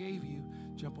invitations I gave you,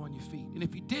 jump on your feet. And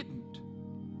if you didn't,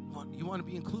 you want to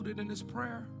be included in this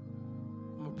prayer,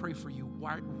 I'm going to pray for you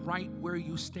right where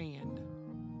you stand,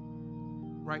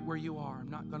 right where you are. I'm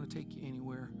not going to take you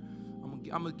anywhere. I'm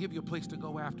going to give you a place to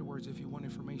go afterwards if you want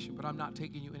information, but I'm not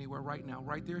taking you anywhere right now.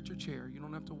 Right there at your chair. You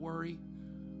don't have to worry.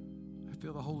 I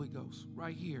feel the Holy Ghost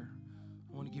right here.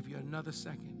 I want to give you another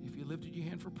second. If you lifted your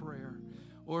hand for prayer,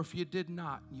 or if you did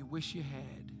not and you wish you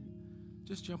had,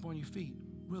 just jump on your feet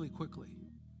really quickly.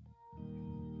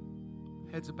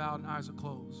 Heads are bowed and eyes are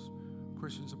closed.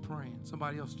 Christians are praying.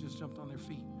 Somebody else just jumped on their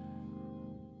feet.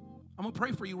 I'm going to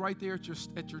pray for you right there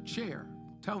at your chair.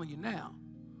 I'm telling you now.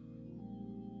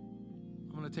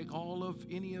 I'm going to take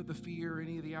any of the fear,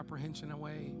 any of the apprehension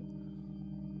away.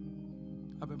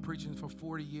 I've been preaching for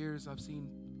 40 years. I've seen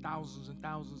thousands and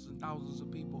thousands and thousands of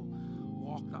people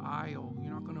walk the aisle.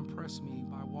 You're not going to impress me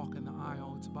by walking the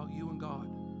aisle. It's about you and God.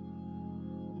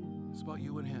 It's about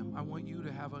you and Him. I want you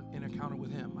to have an encounter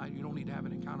with Him. You don't need to have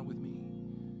an encounter with me.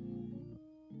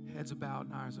 Heads are bowed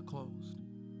and eyes are closed.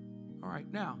 All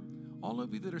right, now, all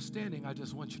of you that are standing, I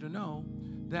just want you to know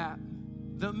that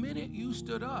the minute you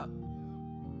stood up,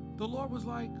 the Lord was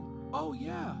like, oh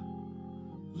yeah,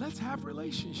 let's have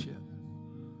relationship.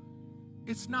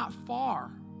 It's not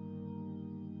far.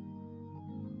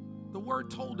 The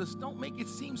word told us, don't make it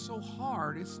seem so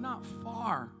hard. It's not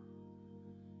far.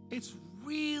 It's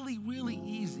really, really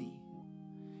easy.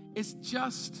 It's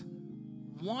just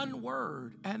one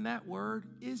word, and that word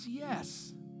is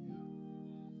yes.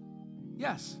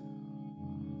 Yes.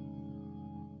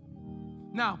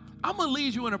 Now, I'm going to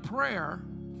lead you in a prayer,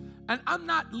 and I'm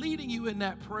not leading you in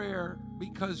that prayer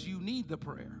because you need the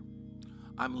prayer.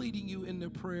 I'm leading you in the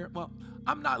prayer. Well,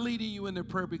 I'm not leading you in the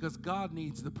prayer because God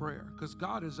needs the prayer, because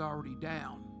God is already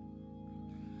down.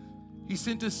 He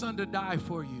sent His Son to die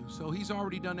for you, so He's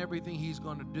already done everything He's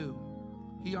going to do.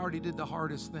 He already did the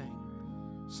hardest thing.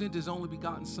 Sent His only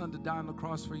begotten Son to die on the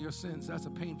cross for your sins. That's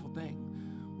a painful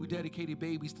thing. We dedicated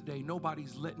babies today.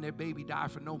 Nobody's letting their baby die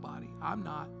for nobody. I'm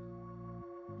not.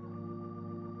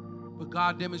 But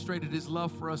God demonstrated His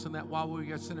love for us in that while we were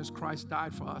yet sinners, Christ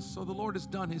died for us. So the Lord has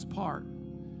done His part.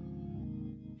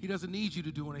 He doesn't need you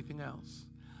to do anything else.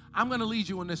 I'm going to lead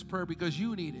you in this prayer because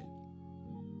you need it.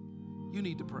 You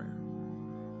need the prayer.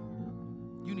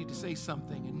 You need to say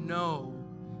something and know,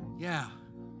 yeah,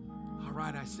 all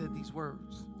right, I said these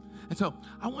words. And so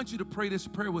I want you to pray this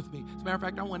prayer with me. As a matter of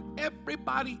fact, I want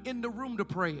everybody in the room to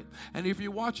pray it. And if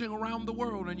you're watching around the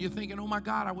world and you're thinking, oh my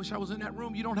God, I wish I was in that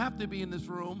room, you don't have to be in this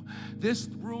room. This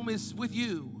room is with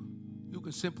you. You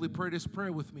can simply pray this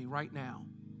prayer with me right now.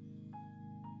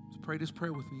 Just pray this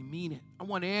prayer with me. Mean it. I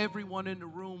want everyone in the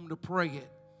room to pray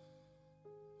it.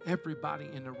 Everybody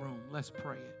in the room, let's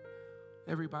pray it.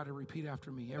 Everybody repeat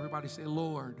after me. Everybody say,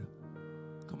 Lord.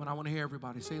 Come on, I want to hear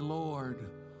everybody say, Lord,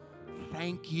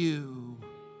 thank you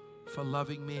for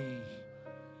loving me.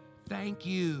 Thank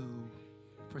you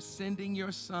for sending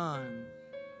your Son,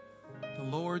 the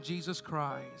Lord Jesus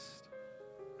Christ,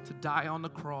 to die on the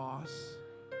cross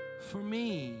for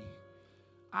me.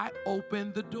 I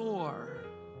open the door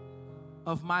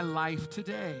of my life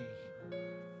today.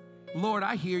 Lord,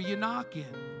 I hear you knocking.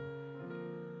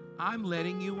 I'm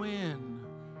letting you in.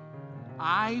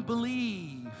 I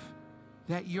believe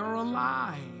that you're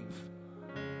alive.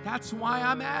 That's why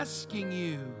I'm asking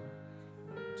you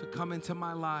to come into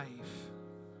my life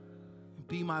and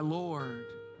be my Lord.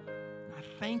 I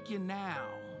thank you now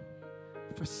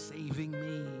for saving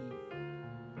me.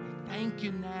 I thank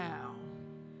you now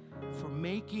for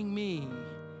making me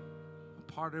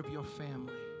a part of your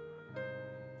family.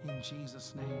 In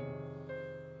Jesus' name.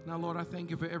 Now, Lord, I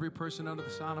thank you for every person under the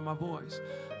sound of my voice.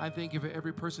 I thank you for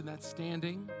every person that's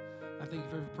standing. I thank you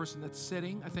for every person that's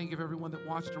sitting. I thank you for everyone that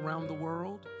watched around the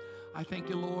world. I thank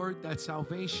you, Lord, that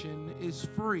salvation is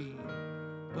free,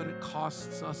 but it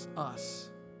costs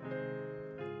us.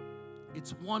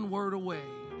 It's one word away,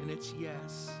 and it's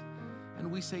yes.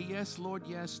 And we say, yes, Lord,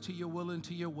 yes, to your will and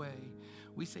to your way.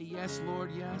 We say, yes, Lord,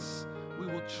 yes. We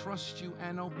will trust you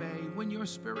and obey. When your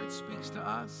Spirit speaks to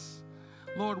us,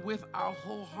 Lord, with our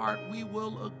whole heart, we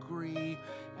will agree,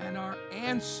 and our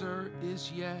answer is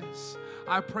yes.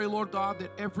 I pray, Lord God,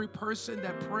 that every person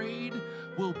that prayed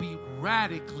will be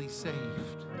radically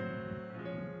saved.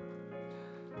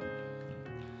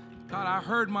 God, I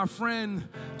heard my friend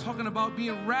talking about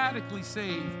being radically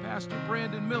saved. Pastor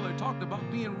Brandon Miller talked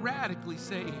about being radically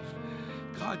saved.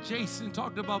 God, Jason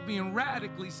talked about being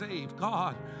radically saved.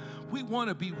 God, we want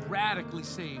to be radically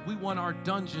saved. We want our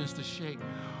dungeons to shake.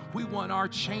 We want our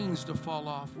chains to fall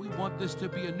off. We want this to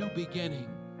be a new beginning.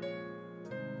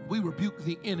 We rebuke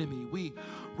the enemy. We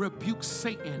rebuke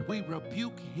Satan. We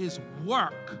rebuke his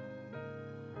work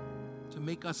to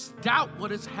make us doubt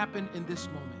what has happened in this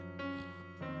moment.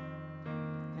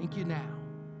 Thank you now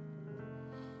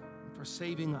for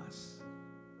saving us.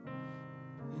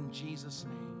 In Jesus'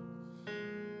 name,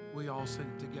 we all say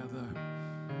it together.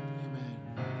 Amen.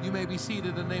 You may be seated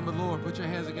in the name of the Lord. Put your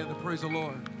hands together. Praise the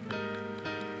Lord.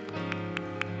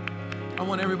 I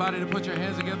want everybody to put your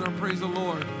hands together and praise the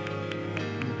Lord.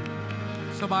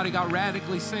 Somebody got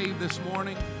radically saved this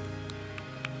morning.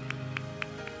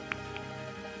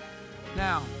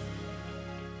 Now,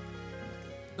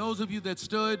 those of you that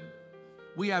stood,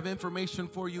 we have information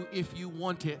for you if you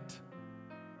want it.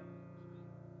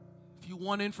 If you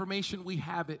want information, we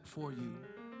have it for you.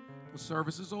 The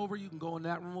service is over. You can go in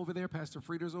that room over there. Pastor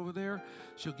Frieder's over there.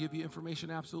 She'll give you information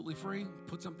absolutely free.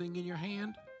 Put something in your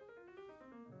hand.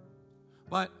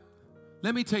 But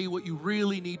let me tell you what you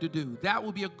really need to do. That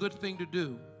will be a good thing to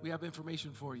do. We have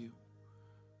information for you.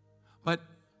 But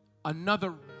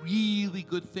another really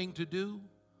good thing to do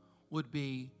would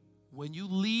be when you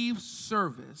leave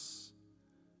service,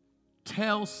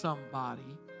 tell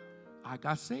somebody, I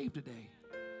got saved today.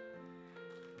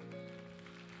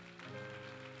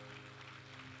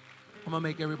 I'm going to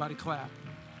make everybody clap.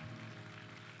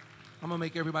 I'm going to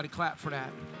make everybody clap for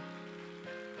that.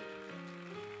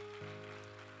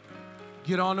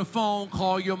 Get on the phone,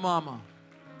 call your mama.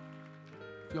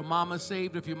 If your mama's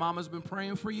saved, if your mama's been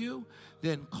praying for you,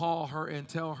 then call her and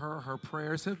tell her her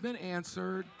prayers have been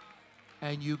answered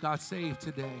and you got saved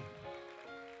today.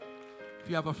 If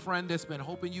you have a friend that's been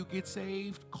hoping you get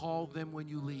saved, call them when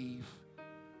you leave.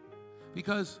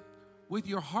 Because with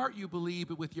your heart you believe,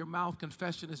 but with your mouth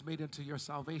confession is made unto your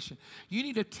salvation. You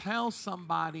need to tell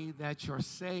somebody that you're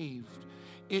saved.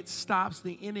 It stops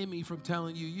the enemy from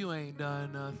telling you, you ain't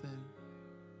done nothing.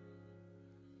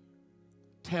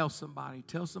 Tell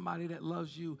somebody that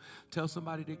loves you. Tell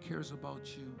somebody that cares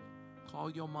about you. Call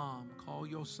your mom, call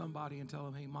your somebody and tell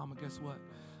them, hey, mama, guess what?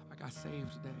 I got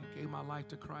saved today. Gave my life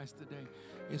to Christ today.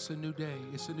 It's a new day.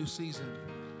 It's a new season.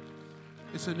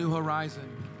 It's a new horizon.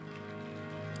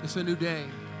 It's a new day.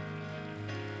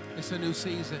 It's a new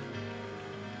season.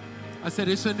 I said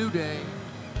it's a new day.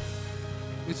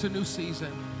 It's a new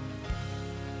season.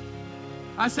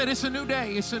 I said it's a new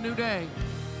day. It's a new day.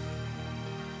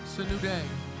 It's a new day.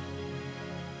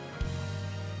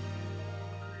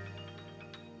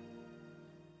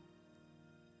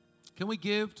 Can we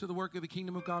give to the work of the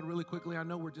kingdom of God really quickly? I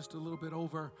know we're just a little bit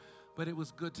over, but it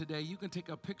was good today. You can take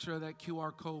a picture of that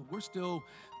QR code. We're still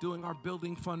doing our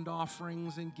building fund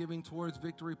offerings and giving towards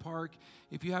Victory Park.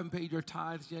 If you haven't paid your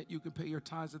tithes yet, you can pay your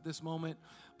tithes at this moment.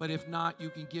 But if not, you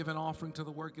can give an offering to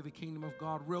the work of the kingdom of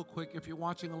God. Real quick, if you're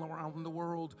watching around the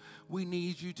world, we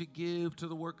need you to give to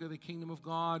the work of the kingdom of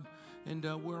God. And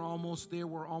we're almost there.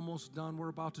 We're almost done. We're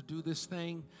about to do this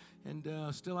thing. And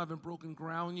still haven't broken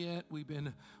ground yet. We've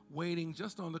been waiting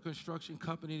just on the construction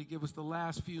company to give us the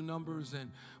last few numbers,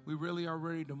 and we really are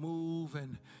ready to move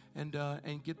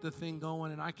and get the thing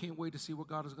going. And I can't wait to see what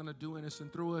God is going to do in us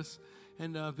and through us.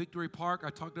 And Victory Park, I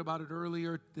talked about it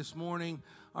earlier this morning.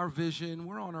 Our vision,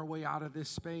 we're on our way out of this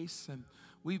space, and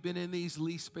we've been in these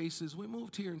lease spaces. We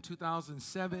moved here in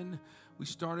 2007. We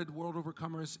started World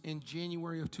Overcomers in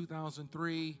January of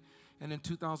 2003. And in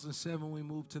 2007, we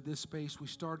moved to this space. We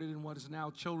started in what is now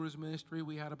children's ministry.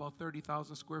 We had about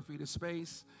 30,000 square feet of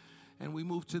space. And we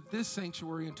moved to this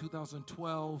sanctuary in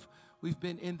 2012. We've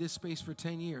been in this space for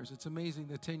 10 years. It's amazing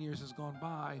that 10 years has gone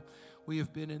by. We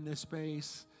have been in this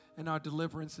space, and our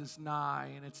deliverance is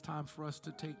nigh. And it's time for us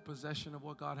to take possession of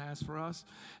what God has for us.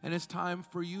 And it's time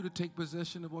for you to take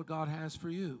possession of what God has for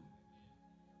you.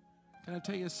 Can I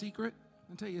tell you a secret?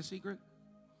 Can I tell you a secret?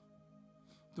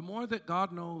 The more that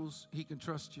God knows He can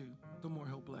trust you, the more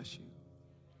He'll bless you.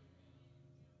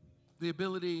 The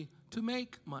ability to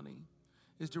make money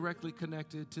is directly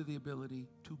connected to the ability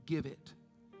to give it.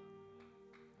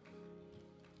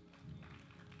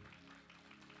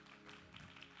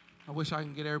 I wish I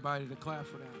can get everybody to clap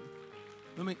for that.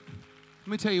 Let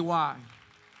me tell you why.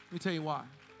 Let me tell you why.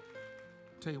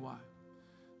 Tell you why.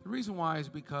 The reason why is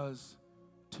because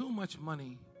too much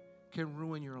money can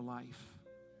ruin your life.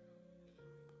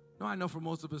 No, I know for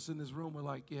most of us in this room, we're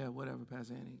like, yeah, whatever,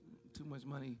 Pastor Andy, too much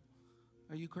money.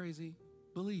 Are you crazy?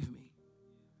 Believe me.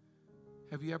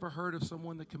 Have you ever heard of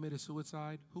someone that committed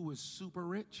suicide who was super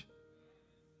rich?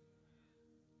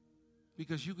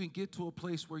 Because you can get to a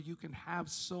place where you can have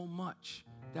so much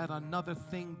that another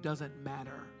thing doesn't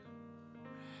matter.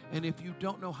 And if you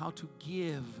don't know how to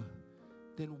give,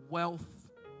 then wealth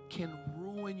can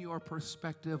ruin your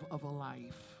perspective of a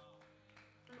life.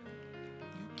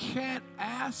 You can't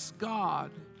ask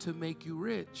God to make you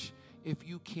rich if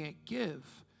you can't give,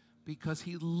 because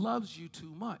He loves you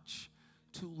too much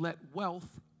to let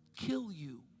wealth kill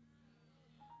you.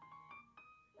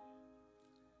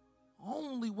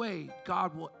 Only way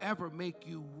God will ever make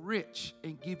you rich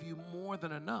and give you more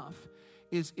than enough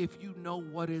is if you know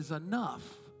what is enough.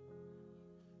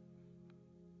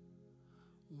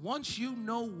 Once you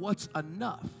know what's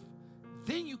enough,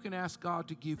 then you can ask God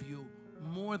to give you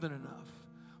more than enough.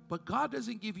 But God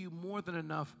doesn't give you more than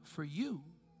enough for you.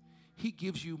 He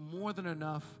gives you more than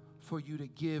enough for you to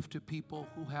give to people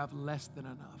who have less than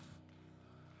enough.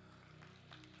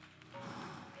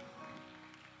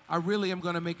 I really am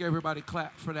going to make everybody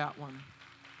clap for that one.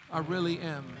 I really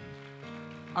am.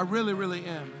 I really, really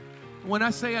am. When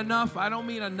I say enough, I don't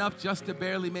mean enough just to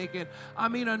barely make it. I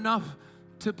mean enough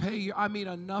to pay you. I mean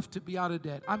enough to be out of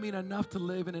debt. I mean enough to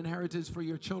live an inheritance for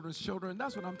your children's children.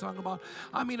 That's what I'm talking about.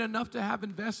 I mean enough to have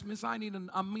investments. I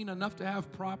mean enough to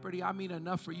have property. I mean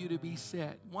enough for you to be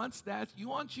set. Once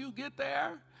you get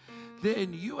there,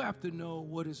 then you have to know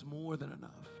what is more than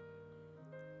enough.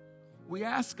 We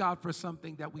ask God for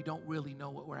something that we don't really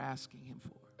know what we're asking Him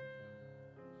for.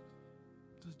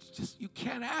 You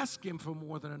can't ask Him for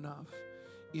more than enough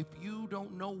if you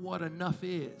don't know what enough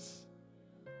is.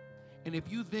 And if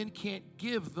you then can't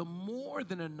give the more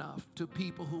than enough to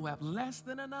people who have less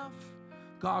than enough,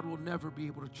 God will never be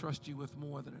able to trust you with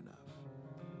more than enough.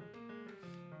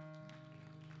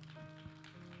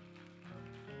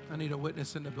 I need a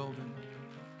witness in the building.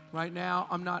 Right now,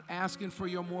 I'm not asking for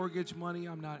your mortgage money.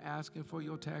 I'm not asking for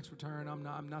your tax return.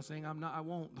 I'm not saying I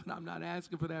won't, but I'm not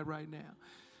asking for that right now.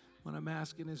 What I'm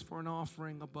asking is for an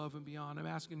offering above and beyond. I'm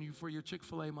asking you for your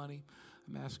Chick-fil-A money.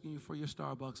 I'm asking you for your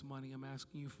Starbucks money. I'm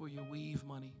asking you for your Weave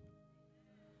money.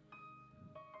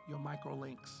 Your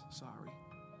Microlinks, sorry.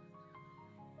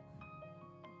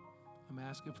 I'm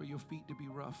asking for your feet to be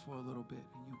rough for a little bit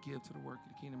and you give to the work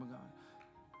of the kingdom of God.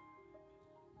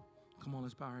 Come on,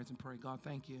 let's bow our heads and pray. God,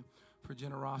 thank you for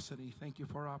generosity. Thank you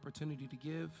for our opportunity to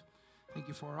give. Thank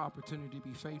you for our opportunity to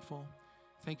be faithful.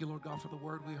 Thank you, Lord God, for the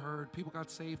word we heard. People got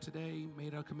saved today,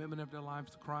 made a commitment of their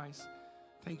lives to Christ.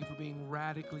 Thank you for being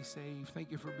radically saved.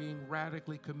 Thank you for being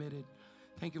radically committed.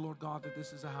 Thank you, Lord God, that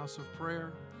this is a house of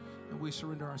prayer, and we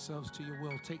surrender ourselves to your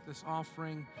will. Take this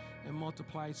offering and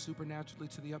multiply it supernaturally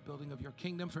to the upbuilding of your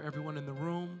kingdom for everyone in the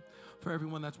room, for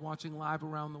everyone that's watching live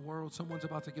around the world. Someone's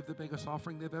about to give the biggest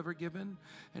offering they've ever given,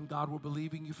 and God, we're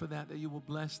believing you for that you will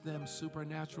bless them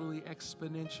supernaturally,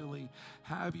 exponentially.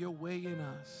 Have your way in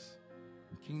us.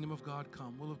 Kingdom of God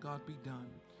come. Will of God be done.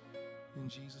 In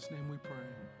Jesus' name we pray.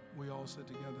 We all sit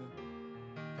together.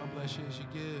 God bless you as you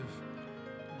give.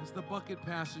 As the bucket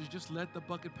passes, just let the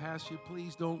bucket pass you.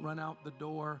 Please don't run out the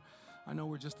door. I know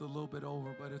we're just a little bit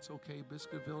over, but it's okay.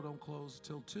 Biscuitville don't close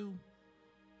till 2. You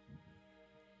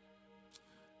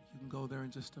can go there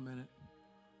in just a minute.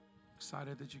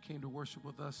 Excited that you came to worship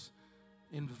with us.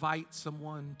 Invite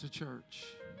someone to church.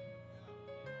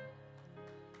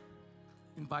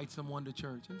 Invite someone to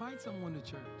church. Invite someone to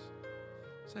church.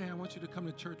 Say, I want you to come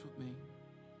to church with me.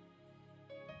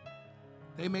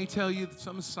 They may tell you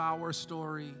some sour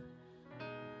story.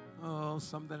 Oh,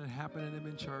 something that happened to them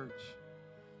in church.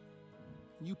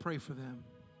 You pray for them.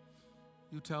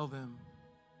 You tell them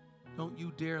Don't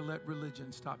you dare let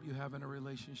religion stop you having a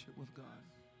relationship with God.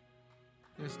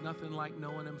 There's nothing like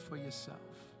knowing Him for yourself.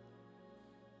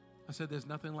 I said there's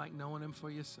nothing like knowing Him for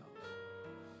yourself.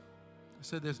 I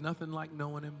said there's nothing like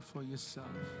knowing Him for yourself.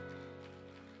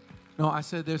 No, I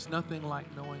said there's nothing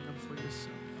like knowing Him for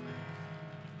yourself.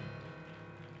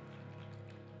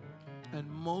 And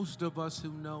most of us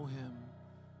who know Him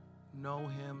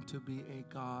to be a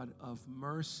God of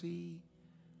mercy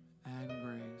and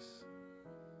grace.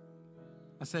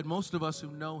 I said most of us who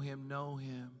know Him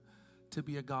to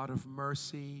be a God of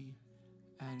mercy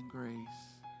and grace.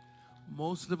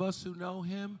 Most of us who know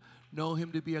Him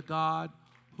to be a God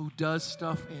who does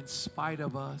stuff in spite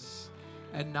of us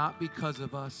and not because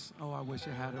of us. Oh, I wish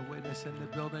I had a witness in the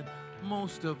building.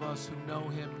 Most of us who know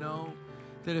Him know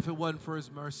that if it wasn't for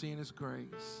His mercy and His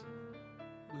grace,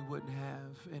 we wouldn't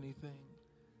have anything.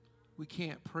 We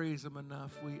can't praise Him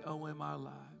enough. We owe Him our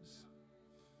lives.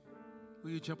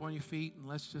 Will you jump on your feet and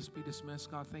let's just be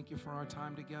dismissed. God, thank you for our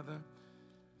time together.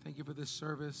 Thank you for this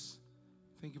service.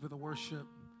 Thank you for the worship.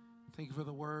 Thank you for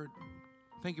the word.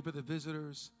 Thank you for the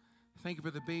visitors. Thank you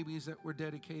for the babies that were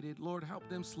dedicated. Lord, help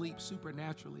them sleep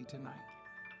supernaturally tonight.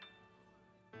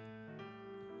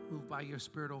 Move by your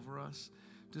Spirit over us.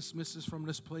 Dismiss us from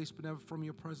this place, but never from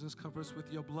your presence. Cover us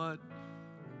with your blood.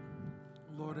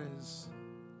 Lord, as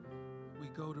we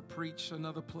go to preach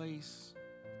another place,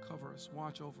 cover us,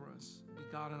 watch over us, be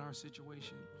God in our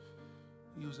situation.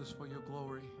 Use us for your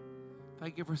glory.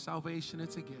 Thank you for salvation.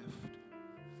 It's a gift.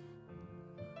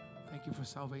 Thank you for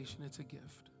salvation. It's a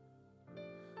gift.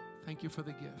 Thank you for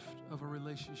the gift of a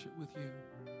relationship with you.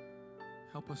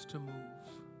 Help us to move,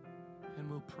 and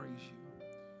we'll praise you.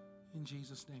 In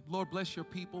Jesus' name. Lord, bless your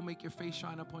people. Make your face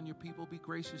shine upon your people. Be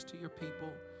gracious to your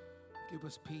people. Give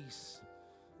us peace.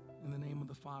 In the name of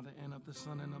the Father, and of the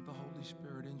Son, and of the Holy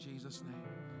Spirit. In Jesus' name.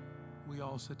 We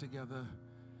all sit together.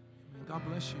 Amen. God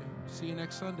bless you. See you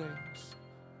next Sunday.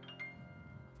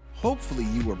 Hopefully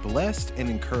you were blessed and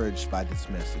encouraged by this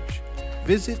message.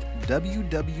 Visit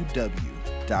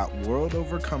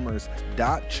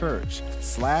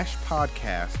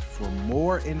www.worldovercomers.church/podcast for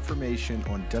more information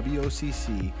on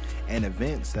WOCC and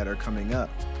events that are coming up.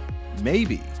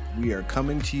 Maybe we are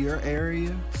coming to your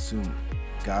area soon.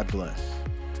 God bless.